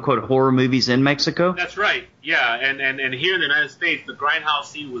know, quote unquote horror movies in Mexico? That's right. Yeah, and here in the United States, the grindhouse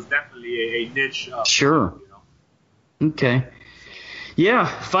scene was definitely a niche. Sure. You know? Okay. Yeah,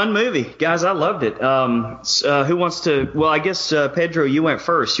 fun movie, guys. I loved it. Who wants to? Well, I guess Pedro, you went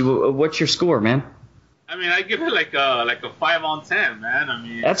first. What's your score, man? I mean, I give it like a 5 on 10, man. I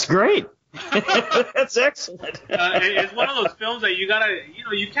mean, that's great. That's excellent. It's one of those films that you gotta,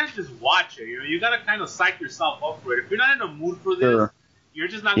 you can't just watch it. You gotta kind of psych yourself up for it. If you're not in the mood for this, you're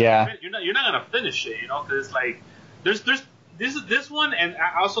just not. Gonna, you're not gonna finish it. Because it's like there's this one, and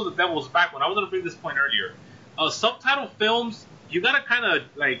also The Devil's Back one. I was gonna bring this point earlier. Subtitle films, you gotta kind of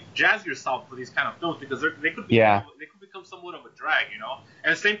like jazz yourself for these kind of films because they could become somewhat of a drag.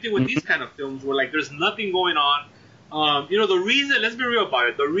 And the same thing with these kind of films where like there's nothing going on. The reason, let's be real about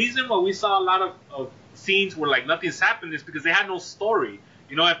it, the reason why we saw a lot of scenes where like nothing's happened is because they had no story,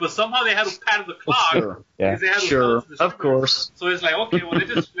 but somehow they had to pad the clock. Sure. Yeah. They had to of course. So it's like, okay, well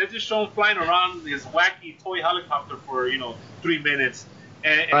let's just show them flying around this wacky toy helicopter for 3 minutes.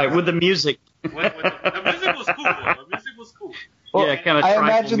 And with the music. The music was cool. Though. The music was cool. Well, yeah, kind of. I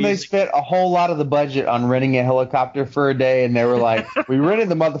imagine they spent a whole lot of the budget on renting a helicopter for a day, and they were like, "We rented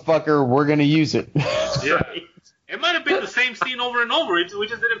the motherfucker. We're gonna use it." Yeah. It might have been the same scene over and over. We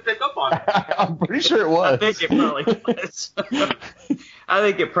just didn't pick up on it. I'm pretty sure it was. I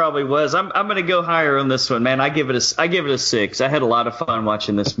think it probably was. I'm going to go higher on this one, man. I give it a 6. I had a lot of fun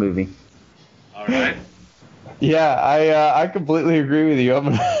watching this movie. All right. Yeah, I completely agree with you.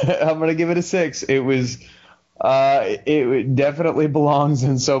 I'm gonna give it a 6. It was it definitely belongs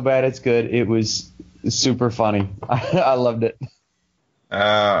in So Bad It's Good. It was super funny. I loved it.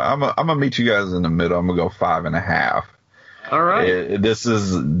 I'm gonna meet you guys in the middle. I'm gonna go 5.5. All right. This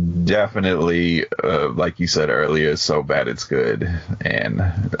is definitely, like you said earlier, So Bad It's Good, and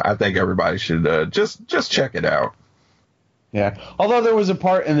I think everybody should just check it out. Yeah. Although there was a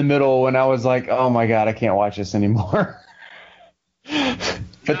part in the middle when I was like, oh my god, I can't watch this anymore.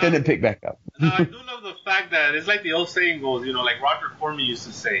 But then it picked back up. I do love the fact that it's like the old saying goes, like Roger Corman used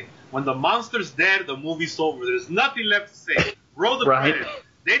to say, when the monster's dead, the movie's over. There's nothing left to say. Roll the credits.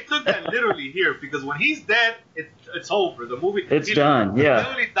 They took that literally here because when he's dead, it's over. The movie it's done. Yeah.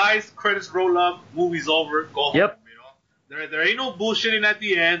 Literally dies, credits roll up, movie's over, go home. There ain't no bullshitting at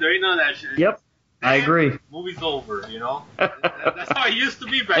the end. There ain't none of that shit. Yep. I agree. Movie's over. That's how it used to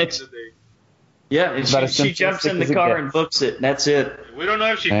be back in the day. Yeah, she jumps in the car and books it. And that's it. We don't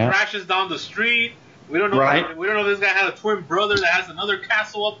know if she crashes down the street. We don't know. We don't know if this guy had a twin brother that has another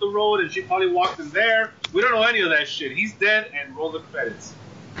castle up the road, and she probably walked in there. We don't know any of that shit. He's dead, and roll the credits.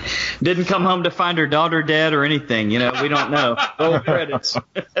 Didn't come home to find her daughter dead or anything. We don't know. Roll the credits.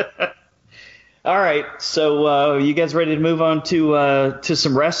 All right, so you guys ready to move on to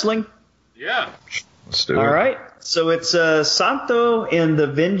some wrestling? Yeah. Let's do it. All right. So it's Santo and the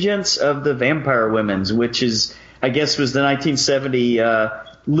Vengeance of the Vampire Women, which is, I guess, was the 1970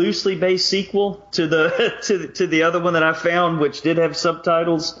 loosely based sequel to the other one that I found, which did have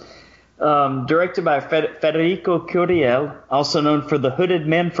subtitles. Directed by Federico Curiel, also known for The Hooded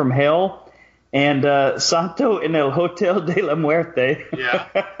Men from Hell, and Santo en el Hotel de la Muerte. Yeah.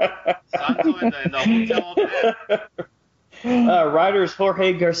 Santo in the Hotel of Death. Writers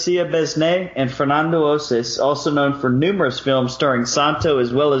Jorge Garcia Besné and Fernando Oces, also known for numerous films starring Santo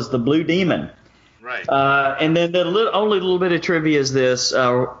as well as The Blue Demon. Right. And then the only little bit of trivia is this: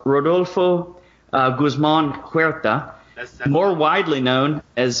 Rodolfo Guzman Huerta, that's more widely known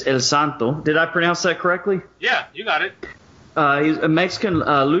as El Santo. Did I pronounce that correctly? Yeah, you got it. He's a Mexican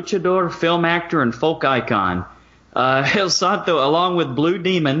luchador, film actor, and folk icon. El Santo, along with Blue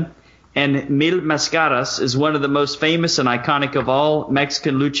Demon and Mil Mascaras, is one of the most famous and iconic of all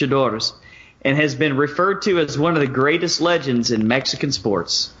Mexican luchadores, and has been referred to as one of the greatest legends in Mexican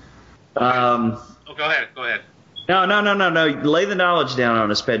sports. Go ahead. No. Lay the knowledge down on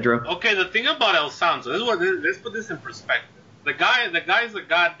us, Pedro. Okay, the thing about El Santo, let's put this in perspective. The guy's a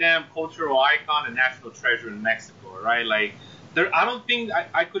goddamn cultural icon and national treasure in Mexico, right? Like, I don't think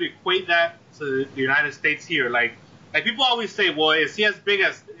I could equate that to the United States here. Like people always say, well, is he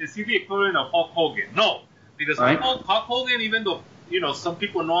the equivalent of Hulk Hogan? No, because Hulk Hogan, even though some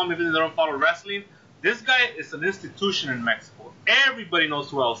people know him, even if they don't follow wrestling, this guy is an institution in Mexico. Everybody knows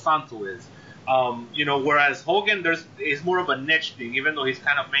who El Santo is. Whereas Hogan, is more of a niche thing, even though he's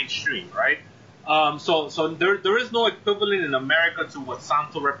kind of mainstream, right? So there is no equivalent in America to what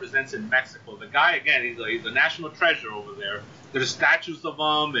Santo represents in Mexico. The guy, again, he's a national treasure over there. There's statues of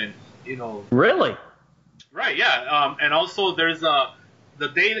him, and Really? Right, yeah. And also there's the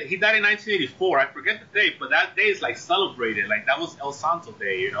day that he died in 1984. I forget the date, but that day is like celebrated. Like that was El Santo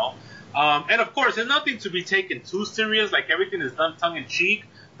Day, And of course, there's nothing to be taken too serious. Like everything is done tongue in cheek.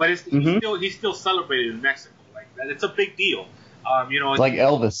 But he's still celebrated in Mexico. Like it's a big deal. Like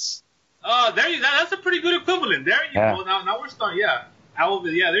Elvis. That's a pretty good equivalent. There you go. Now we're starting. Yeah,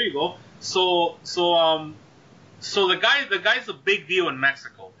 Elvis. Yeah, there you go. So the guy's a big deal in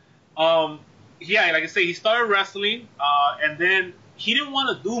Mexico. yeah, like I say, he started wrestling, and then he didn't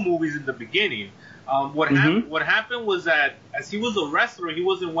want to do movies in the beginning. What happened was that as he was a wrestler, he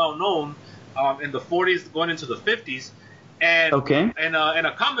wasn't well known in the 40s going into the 50s, and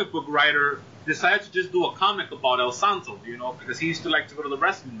a comic book writer decided to just do a comic about El Santo, because he used to like to go to the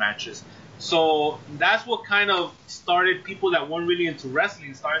wrestling matches. So that's what kind of started people that weren't really into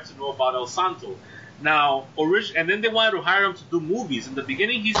wrestling starting to know about El Santo. Now, and then they wanted to hire him to do movies. In the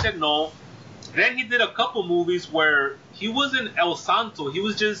beginning, he said no. Then he did a couple movies where he wasn't El Santo. He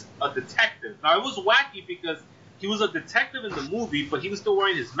was just a detective. Now, it was wacky because he was a detective in the movie, but he was still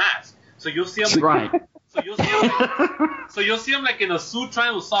wearing his mask. So you'll see him. Right. So you'll see him like in a suit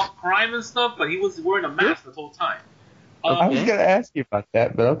trying to solve crime and stuff, but he was wearing a mask the whole time. I was gonna ask you about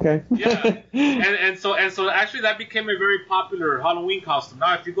that, but okay. Yeah, and so actually that became a very popular Halloween costume.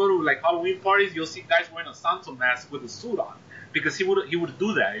 Now, if you go to like Halloween parties, you'll see guys wearing a Santo mask with a suit on because he would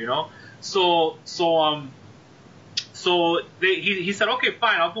do that, So he said, okay,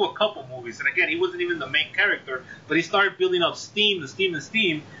 fine, I'll do a couple movies. And again, he wasn't even the main character, but he started building up steam.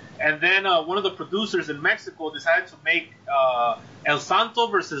 And then one of the producers in Mexico decided to make El Santo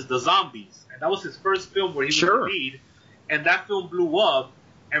versus the Zombies, and that was his first film where he was the lead. And that film blew up,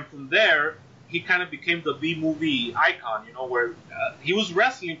 and from there, he kind of became the B-movie icon, where he was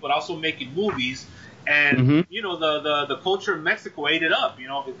wrestling but also making movies. And, the culture in Mexico ate it up.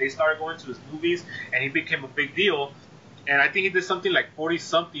 They started going to his movies, and he became a big deal. And I think he did something like 48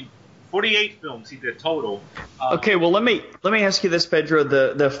 films he did total. Okay, well, let me ask you this, Pedro.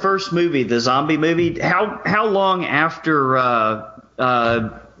 The first movie, the zombie movie, how long after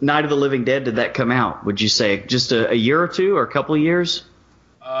Night of the Living Dead did that come out, would you say? Just a year or two or a couple of years?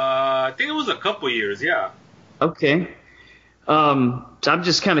 I think it was a couple of years, yeah. Okay. So I'm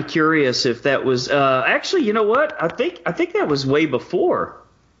just kind of curious if that was actually, you know what? I think that was way before,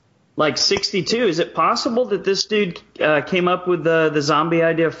 like 62. Is it possible that this dude came up with the zombie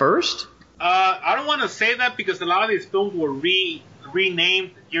idea first? I don't want to say that because a lot of these films were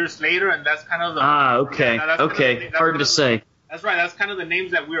renamed years later, and that's kind of the hard to say. That's right. That's kind of the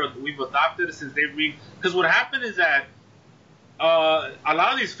names that we've adopted since because what happened is that a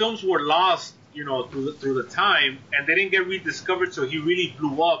lot of these films were lost, through the time, and they didn't get rediscovered. So he really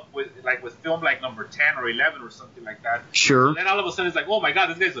blew up with film like number 10 or 11 or something like that. Sure. So then all of a sudden it's like, oh my God,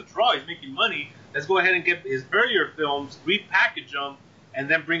 this guy's a draw. He's making money. Let's go ahead and get his earlier films, repackage them, and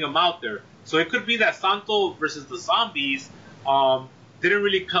then bring them out there. So it could be that Santo versus the Zombies didn't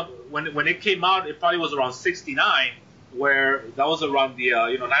really come when it came out. It probably was around 69. Where that was around the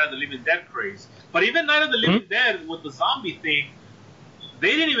Night of the Living Dead craze. But even Night of the Living Dead with the zombie thing,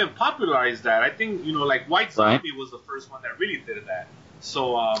 they didn't even popularize that. I think like White Zombie was the first one that really did that.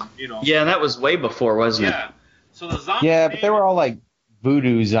 So Yeah, that was way before, wasn't it? Yeah. So the zombie. Yeah, but they were all like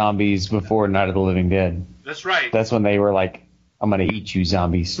voodoo zombies before Night of the Living Dead. That's right. That's when they were like, I'm gonna eat you,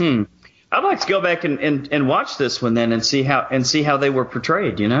 zombies. I'd like to go back and watch this one then and see how they were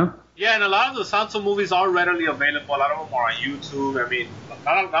portrayed. Yeah, and a lot of the Santo movies are readily available. A lot of them are on YouTube. I mean,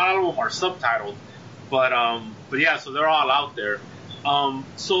 not all of them are subtitled, but yeah, so they're all out there.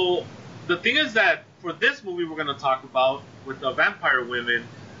 So the thing is that for this movie we're going to talk about with the vampire women,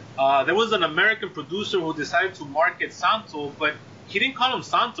 there was an American producer who decided to market Santo, but he didn't call him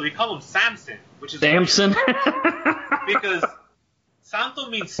Santo. He called him Samson, which is Samson. because Santo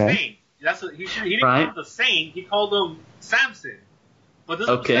means saint. He didn't call him the saint. He called him Samson. But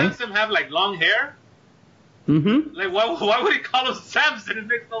doesn't Samson have like long hair? Mm-hmm. Like why would he call him Samson? It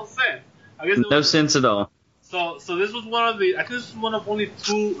makes no sense. I guess no sense at all. So this was one of only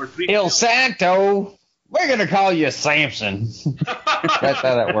 2 or 3. El Santo, we're gonna call you Samson. That's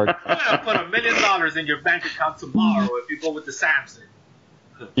how that works. I'm gonna put $1 million in your bank account tomorrow if you go with the Samson.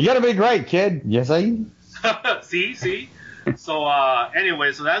 You gotta be great, kid. Yes, I. See. So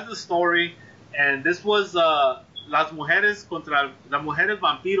anyway, so that's the story, and this was Las Mujeres contra La Mujeres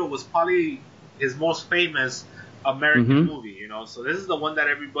Vampiro was probably his most famous American movie, So this is the one that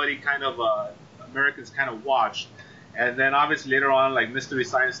everybody kind of Americans kind of watched, and then obviously later on, like Mystery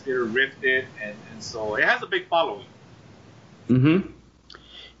Science Theater ripped it, and so it has a big following.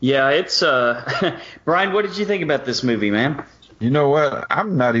 Yeah, it's Brian, what did you think about this movie, man? You know what?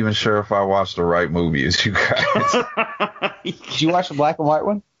 I'm not even sure if I watched the right movie as you guys. Did you watch the black and white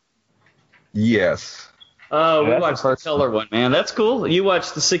one? Yes. Oh, we watched the color one, man. That's cool. You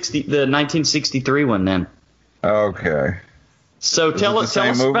watched the 1963 one then. Okay. So tell us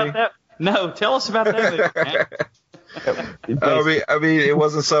about that. No, tell us about that movie, man. I mean, it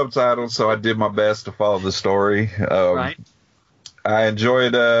wasn't subtitled, so I did my best to follow the story. Right. I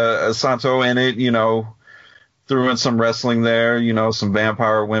enjoyed Santo in it, threw in some wrestling there, some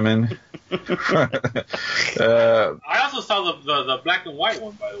vampire women. I also saw the black and white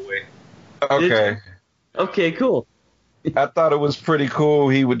one, by the way. Okay. Okay, cool. I thought it was pretty cool.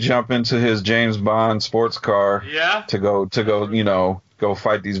 He would jump into his James Bond sports car to go, go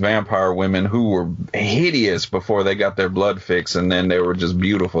fight these vampire women who were hideous before they got their blood fixed, and then they were just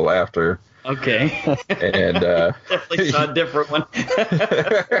beautiful after. Okay. And definitely saw a different one.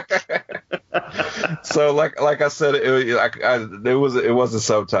 So like I said, it was a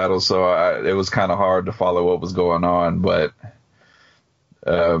subtitle, so it was kind of hard to follow what was going on, but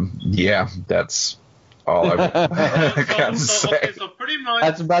that's all I got to say. Okay, so pretty much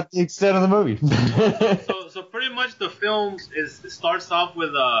that's about the extent of the movie. so pretty much the film starts off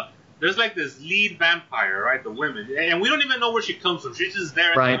with there's like this lead vampire, right? The women, and we don't even know where she comes from. She's just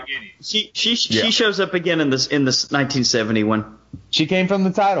there at the beginning. She shows up again in this 1970 one. She came from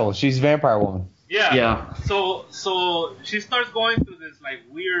the title. She's a vampire woman. Yeah. So she starts going through this like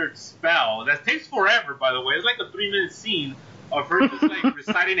weird spell that takes forever. By the way, it's like a 3-minute scene of her just like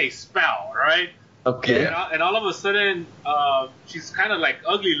reciting a spell, right? Okay. And all of a sudden, she's kind of like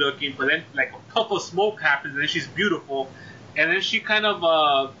ugly looking, but then like a puff of smoke happens, and then she's beautiful, and then she kind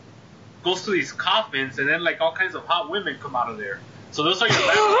of goes to these coffins, and then like all kinds of hot women come out of there. So those are your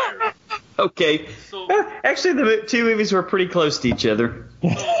vampires. Okay. So actually, the two movies were pretty close to each other.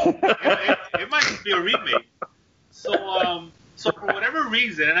 It might just be a remake. So for whatever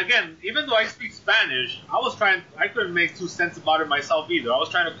reason, and again, even though I speak Spanish, I couldn't make 2 cents about it myself either. I was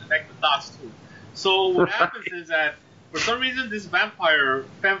trying to connect the dots too. So what happens is that for some reason this vampire,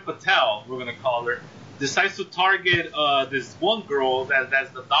 femme fatale, we're gonna call her, decides to target this one girl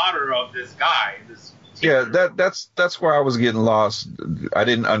that's the daughter of this guy. This teacher. Yeah, that's where I was getting lost. I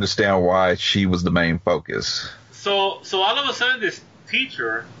didn't understand why she was the main focus. So all of a sudden this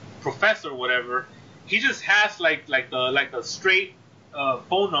teacher, professor, whatever, he just has like a straight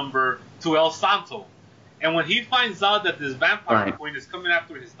phone number to El Santo, and when he finds out that this vampire queen is coming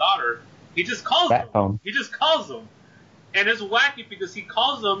after his daughter, he just calls him. He just calls him. And it's wacky because he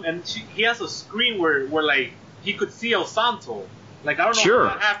calls them, and he has a screen where like he could see El Santo. Like I don't know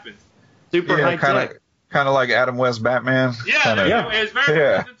how that happens. Super high tech. Kind of like Adam West Batman. It's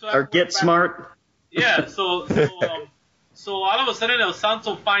very or Get Smart. Yeah. So all of a sudden El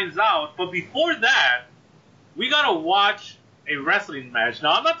Santo finds out, but before that, we gotta watch a wrestling match.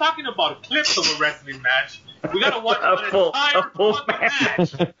 Now I'm not talking about clips of a wrestling match. We gotta watch an entire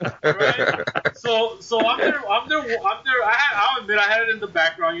match, right? So I'm there. I'll admit I had it in the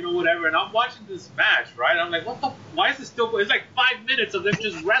background, whatever. And I'm watching this match, right? I'm like, why is it still going? It's like 5 minutes of them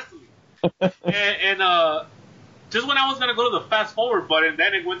just wrestling. and just when I was gonna go to the fast forward button,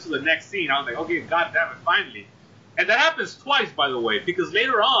 then it went to the next scene. I was like, okay, goddamn it, finally. And that happens twice, by the way, because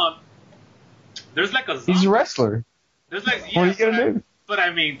later on, there's like a zombie. He's a wrestler. There's like, what are you gonna do? But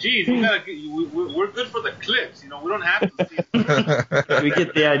I mean, geez, we're good for the clips, we don't have to see it. We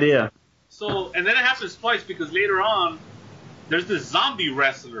get the idea. So, and then it happens twice because later on, there's this zombie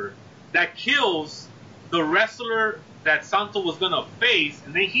wrestler that kills the wrestler that Santo was gonna face,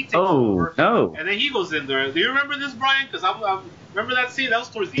 and then he takes over. No. And then he goes in there. Do you remember this, Brian? Because I remember that scene. That was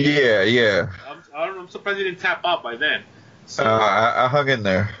towards the end. Yeah. I'm surprised he didn't tap out by then. So, I hung in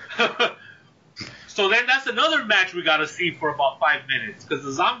there. So then that's another match we gotta see for about 5 minutes because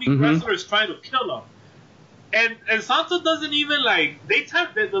the zombie wrestler is trying to kill him, and Santo doesn't even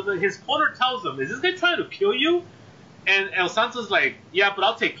his corner tells him, "Is this guy trying to kill you?" And El Santo's like, "Yeah, but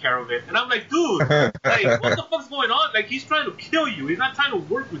I'll take care of it." And I'm like, "Dude, like what the fuck's going on? Like he's trying to kill you. He's not trying to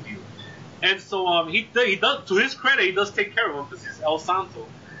work with you." And so he does, to his credit, he does take care of him because he's El Santo.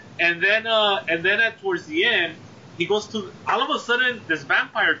 And then towards the end, he goes to, all of a sudden, this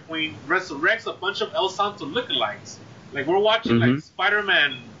vampire queen resurrects a bunch of El Santo lookalikes. Like, we're watching, like,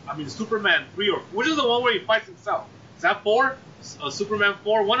 Superman 3, or which is the one where he fights himself? Is that 4? Superman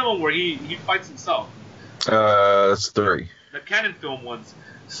 4? One of them where he fights himself. It's 3. The canon film ones.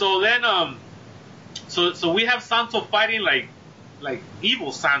 So then, so we have Santo fighting, like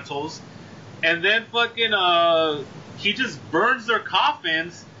evil Santos, and then fucking, he just burns their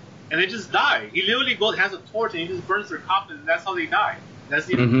coffins, and they just die. He literally has a torch and he just burns their coffins, and that's how they die. That's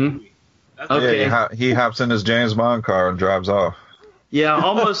the end of the movie. Okay. He hops in his James Bond car and drives off. Yeah,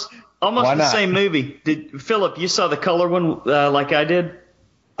 almost the same movie. Philip, you saw the color one like I did?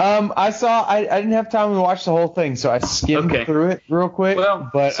 I didn't have time to watch the whole thing, so I skimmed through it real quick. Well,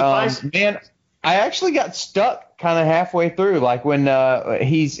 but man, I actually got stuck kind of halfway through, like when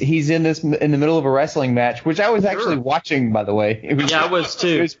he's in the middle of a wrestling match, which I was actually watching, by the way. I was too.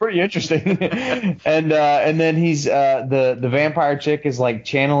 It was pretty interesting. and then he's the vampire chick is like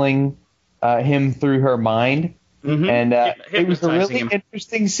channeling him through her mind, And it was a really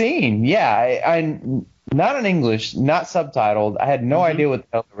interesting scene. Yeah, I not in English, not subtitled. I had no idea what the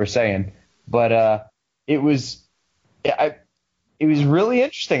hell they were saying, but it was really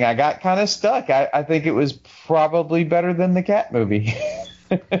interesting. I got kind of stuck. I think it was probably better than the cat movie.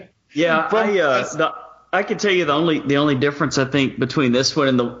 Yeah, I can tell you the only difference I think between this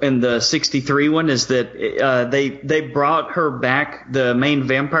one and the 63 one is that they brought her back, the main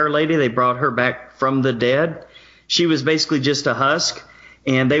vampire lady. They brought her back from the dead. She was basically just a husk,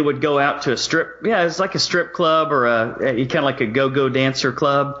 and they would go out to a strip. Yeah, it's like a strip club or kind of like a go-go dancer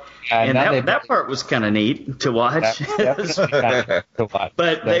club. And that part was kind of neat to watch.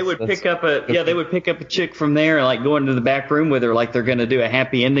 But they would pick up a chick from there and like go into the back room with her like they're going to do a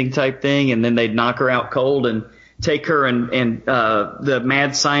happy ending type thing, and then they'd knock her out cold and take her and the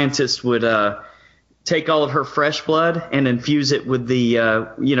mad scientist would take all of her fresh blood and infuse it with the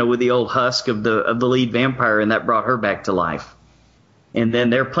with the old husk of the lead vampire, and that brought her back to life. And then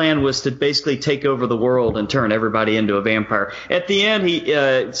their plan was to basically take over the world and turn everybody into a vampire. At the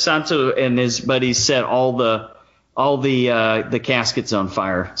end, Santo and his buddies set all the caskets on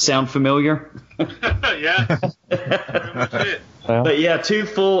fire. Sound familiar? Yeah. Pretty much it. But yeah, two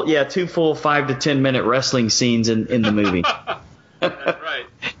full 5 to 10 minute wrestling scenes in the movie. That's right.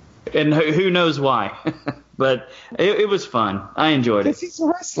 And who knows why? But it was fun. I enjoyed it. He's a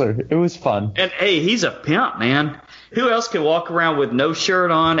wrestler. It was fun. And hey, he's a pimp, man. Who else can walk around with no shirt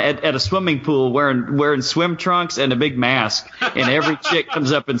on at a swimming pool wearing swim trunks and a big mask, and every chick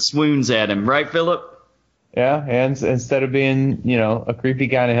comes up and swoons at him, right, Philip? Yeah, and instead of being, a creepy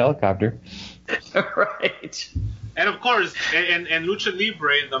guy in a helicopter. Right. And of course, and Lucha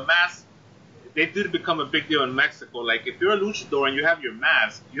Libre, the mask, they did become a big deal in Mexico. Like, if you're a luchador and you have your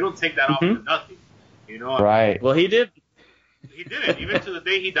mask, you don't take that off for nothing. Right. Well, he did. He didn't. Even to the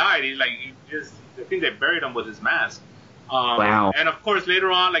day he died, I think they buried him with his mask. Wow. And of course,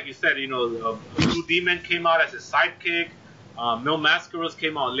 later on, like you said, Blue Demon came out as his sidekick. Mil Mascaras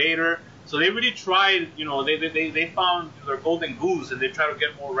came out later. So they really tried, they found their golden goose, and they tried to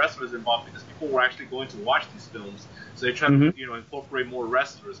get more wrestlers involved because people were actually going to watch these films. So they tried to, incorporate more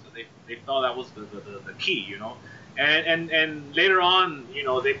wrestlers because they felt that was the key, And later on,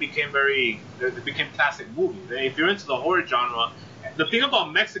 they became classic movies. If you're into the horror genre, the thing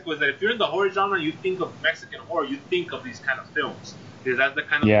about Mexico is that if you're in the horror genre, you think of Mexican horror, you think of these kind of films because that's the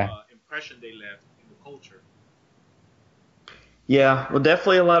kind of impression they left in the culture. Yeah, well,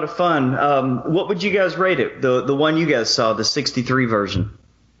 definitely a lot of fun. What would you guys rate it? The one you guys saw, the 63 version.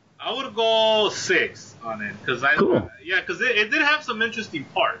 I would go 6 on it because it did have some interesting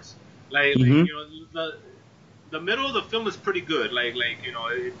parts. Like the middle of the film is pretty good.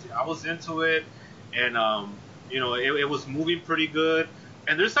 I was into it, and it was moving pretty good.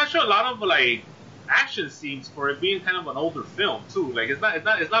 And there's actually a lot of action scenes for it being kind of an older film too. Like it's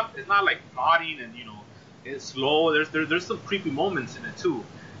not like plotting and it's slow. There's some creepy moments in it too,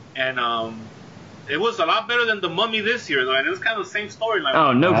 and it was a lot better than The Mummy this year though. And it was kind of the same storyline.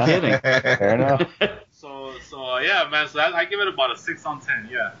 Oh, no kidding. Fair enough. So yeah, man. So I give it about a 6 on 10.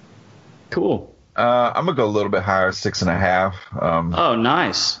 Yeah. Cool. I'm gonna go a little bit higher, 6.5. Oh,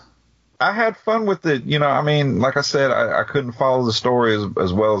 nice. I had fun with it. Like I said, I couldn't follow the story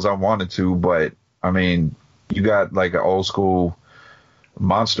as well as I wanted to, but you got like an old school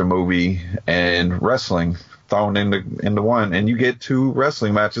monster movie and wrestling thrown into one, and you get 2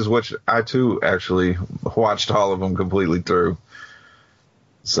 wrestling matches, which I too actually watched all of them completely through.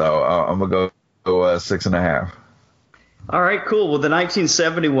 So I'm gonna go 6.5. All right, cool. Well, the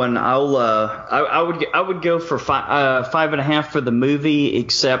 1971, I would go for 5.5 for the movie,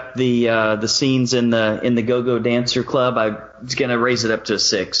 except the scenes in the Go-Go Dancer Club. I was gonna raise it up to a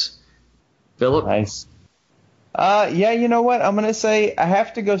 6. Philip? Nice. Yeah, you know what? I'm gonna say I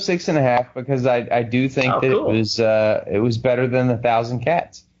have to go 6.5 because I do think that it was better than 1,000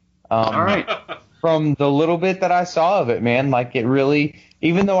 Cats. All right. From the little bit that I saw of it, man, like it really.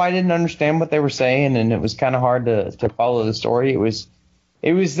 Even though I didn't understand what they were saying and it was kind of hard to follow the story, it was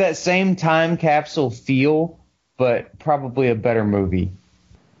that same time capsule feel, but probably a better movie.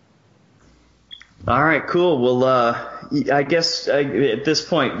 All right, cool. Well, I guess at this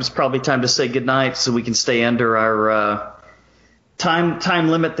point it's probably time to say goodnight so we can stay under our time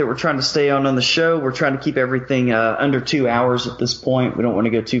limit that we're trying to stay on the show. We're trying to keep everything under 2 hours at this point. We don't want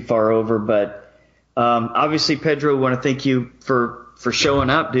to go too far over, but obviously, Pedro, I want to thank you for showing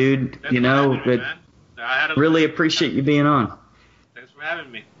up, dude. Really appreciate you being on. Thanks for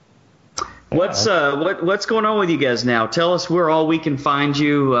having me. What's going on with you guys now? Tell us where all we can find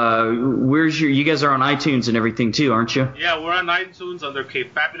you. You guys are on iTunes and everything too, aren't you? Yeah, we're on iTunes under K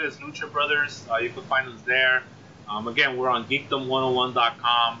Fabulous Lucha Brothers. You can find us there. Again, we're on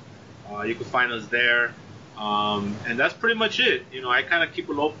geekdom101.com. You can find us there. And that's pretty much it. I kind of keep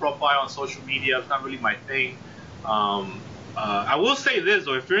a low profile on social media. It's not really my thing. I will say this,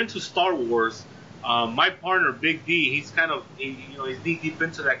 though. If you're into Star Wars, my partner, Big D, he's kind of, he's deep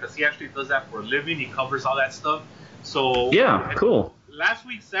into that because he actually does that for a living. He covers all that stuff. So yeah, cool. Last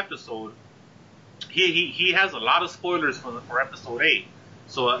week's episode, he has a lot of spoilers for episode 8.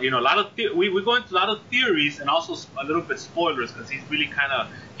 So a lot of we go into a lot of theories and also a little bit spoilers because he's really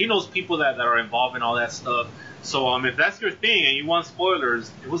he knows people that are involved in all that stuff. So if that's your thing and you want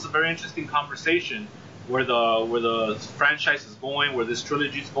spoilers, it was a very interesting conversation where the franchise is going, where this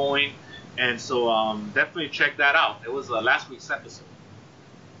trilogy is going, and so definitely check that out. It was last week's episode.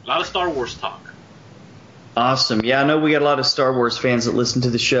 A lot of Star Wars talk. Awesome. Yeah, I know we got a lot of Star Wars fans that listen to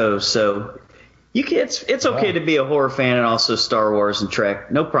the show, so it's okay to be a horror fan and also Star Wars and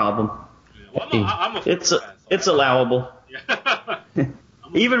Trek. No problem. Yeah, well, I'm a fan, it's allowable. Yeah. You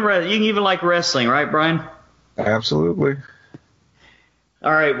can even like wrestling, right, Brian? Absolutely.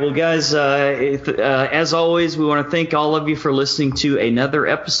 All right, well, guys, as always, we want to thank all of you for listening to another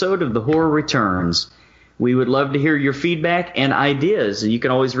episode of The Horror Returns. We would love to hear your feedback and ideas, and you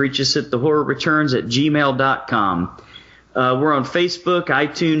can always reach us at thehorrorreturns@gmail.com. We're on Facebook,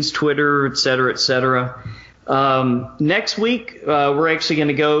 iTunes, Twitter, et cetera, et cetera. Next week, we're actually going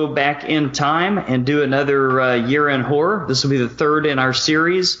to go back in time and do another year in horror. This will be the third in our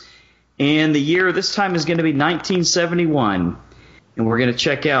series, and the year this time is going to be 1971. And we're going to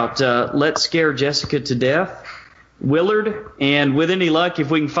check out Let's Scare Jessica to Death, Willard, and with any luck,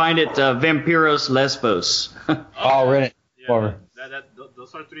 if we can find it, Vampiros Lesbos. Already. Yeah,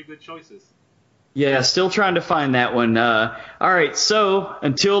 those are 3 good choices. Yeah, still trying to find that one. All right, so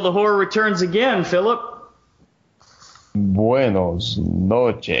until the horror returns again, Philip. Buenos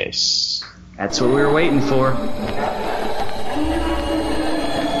noches. That's what we were waiting for.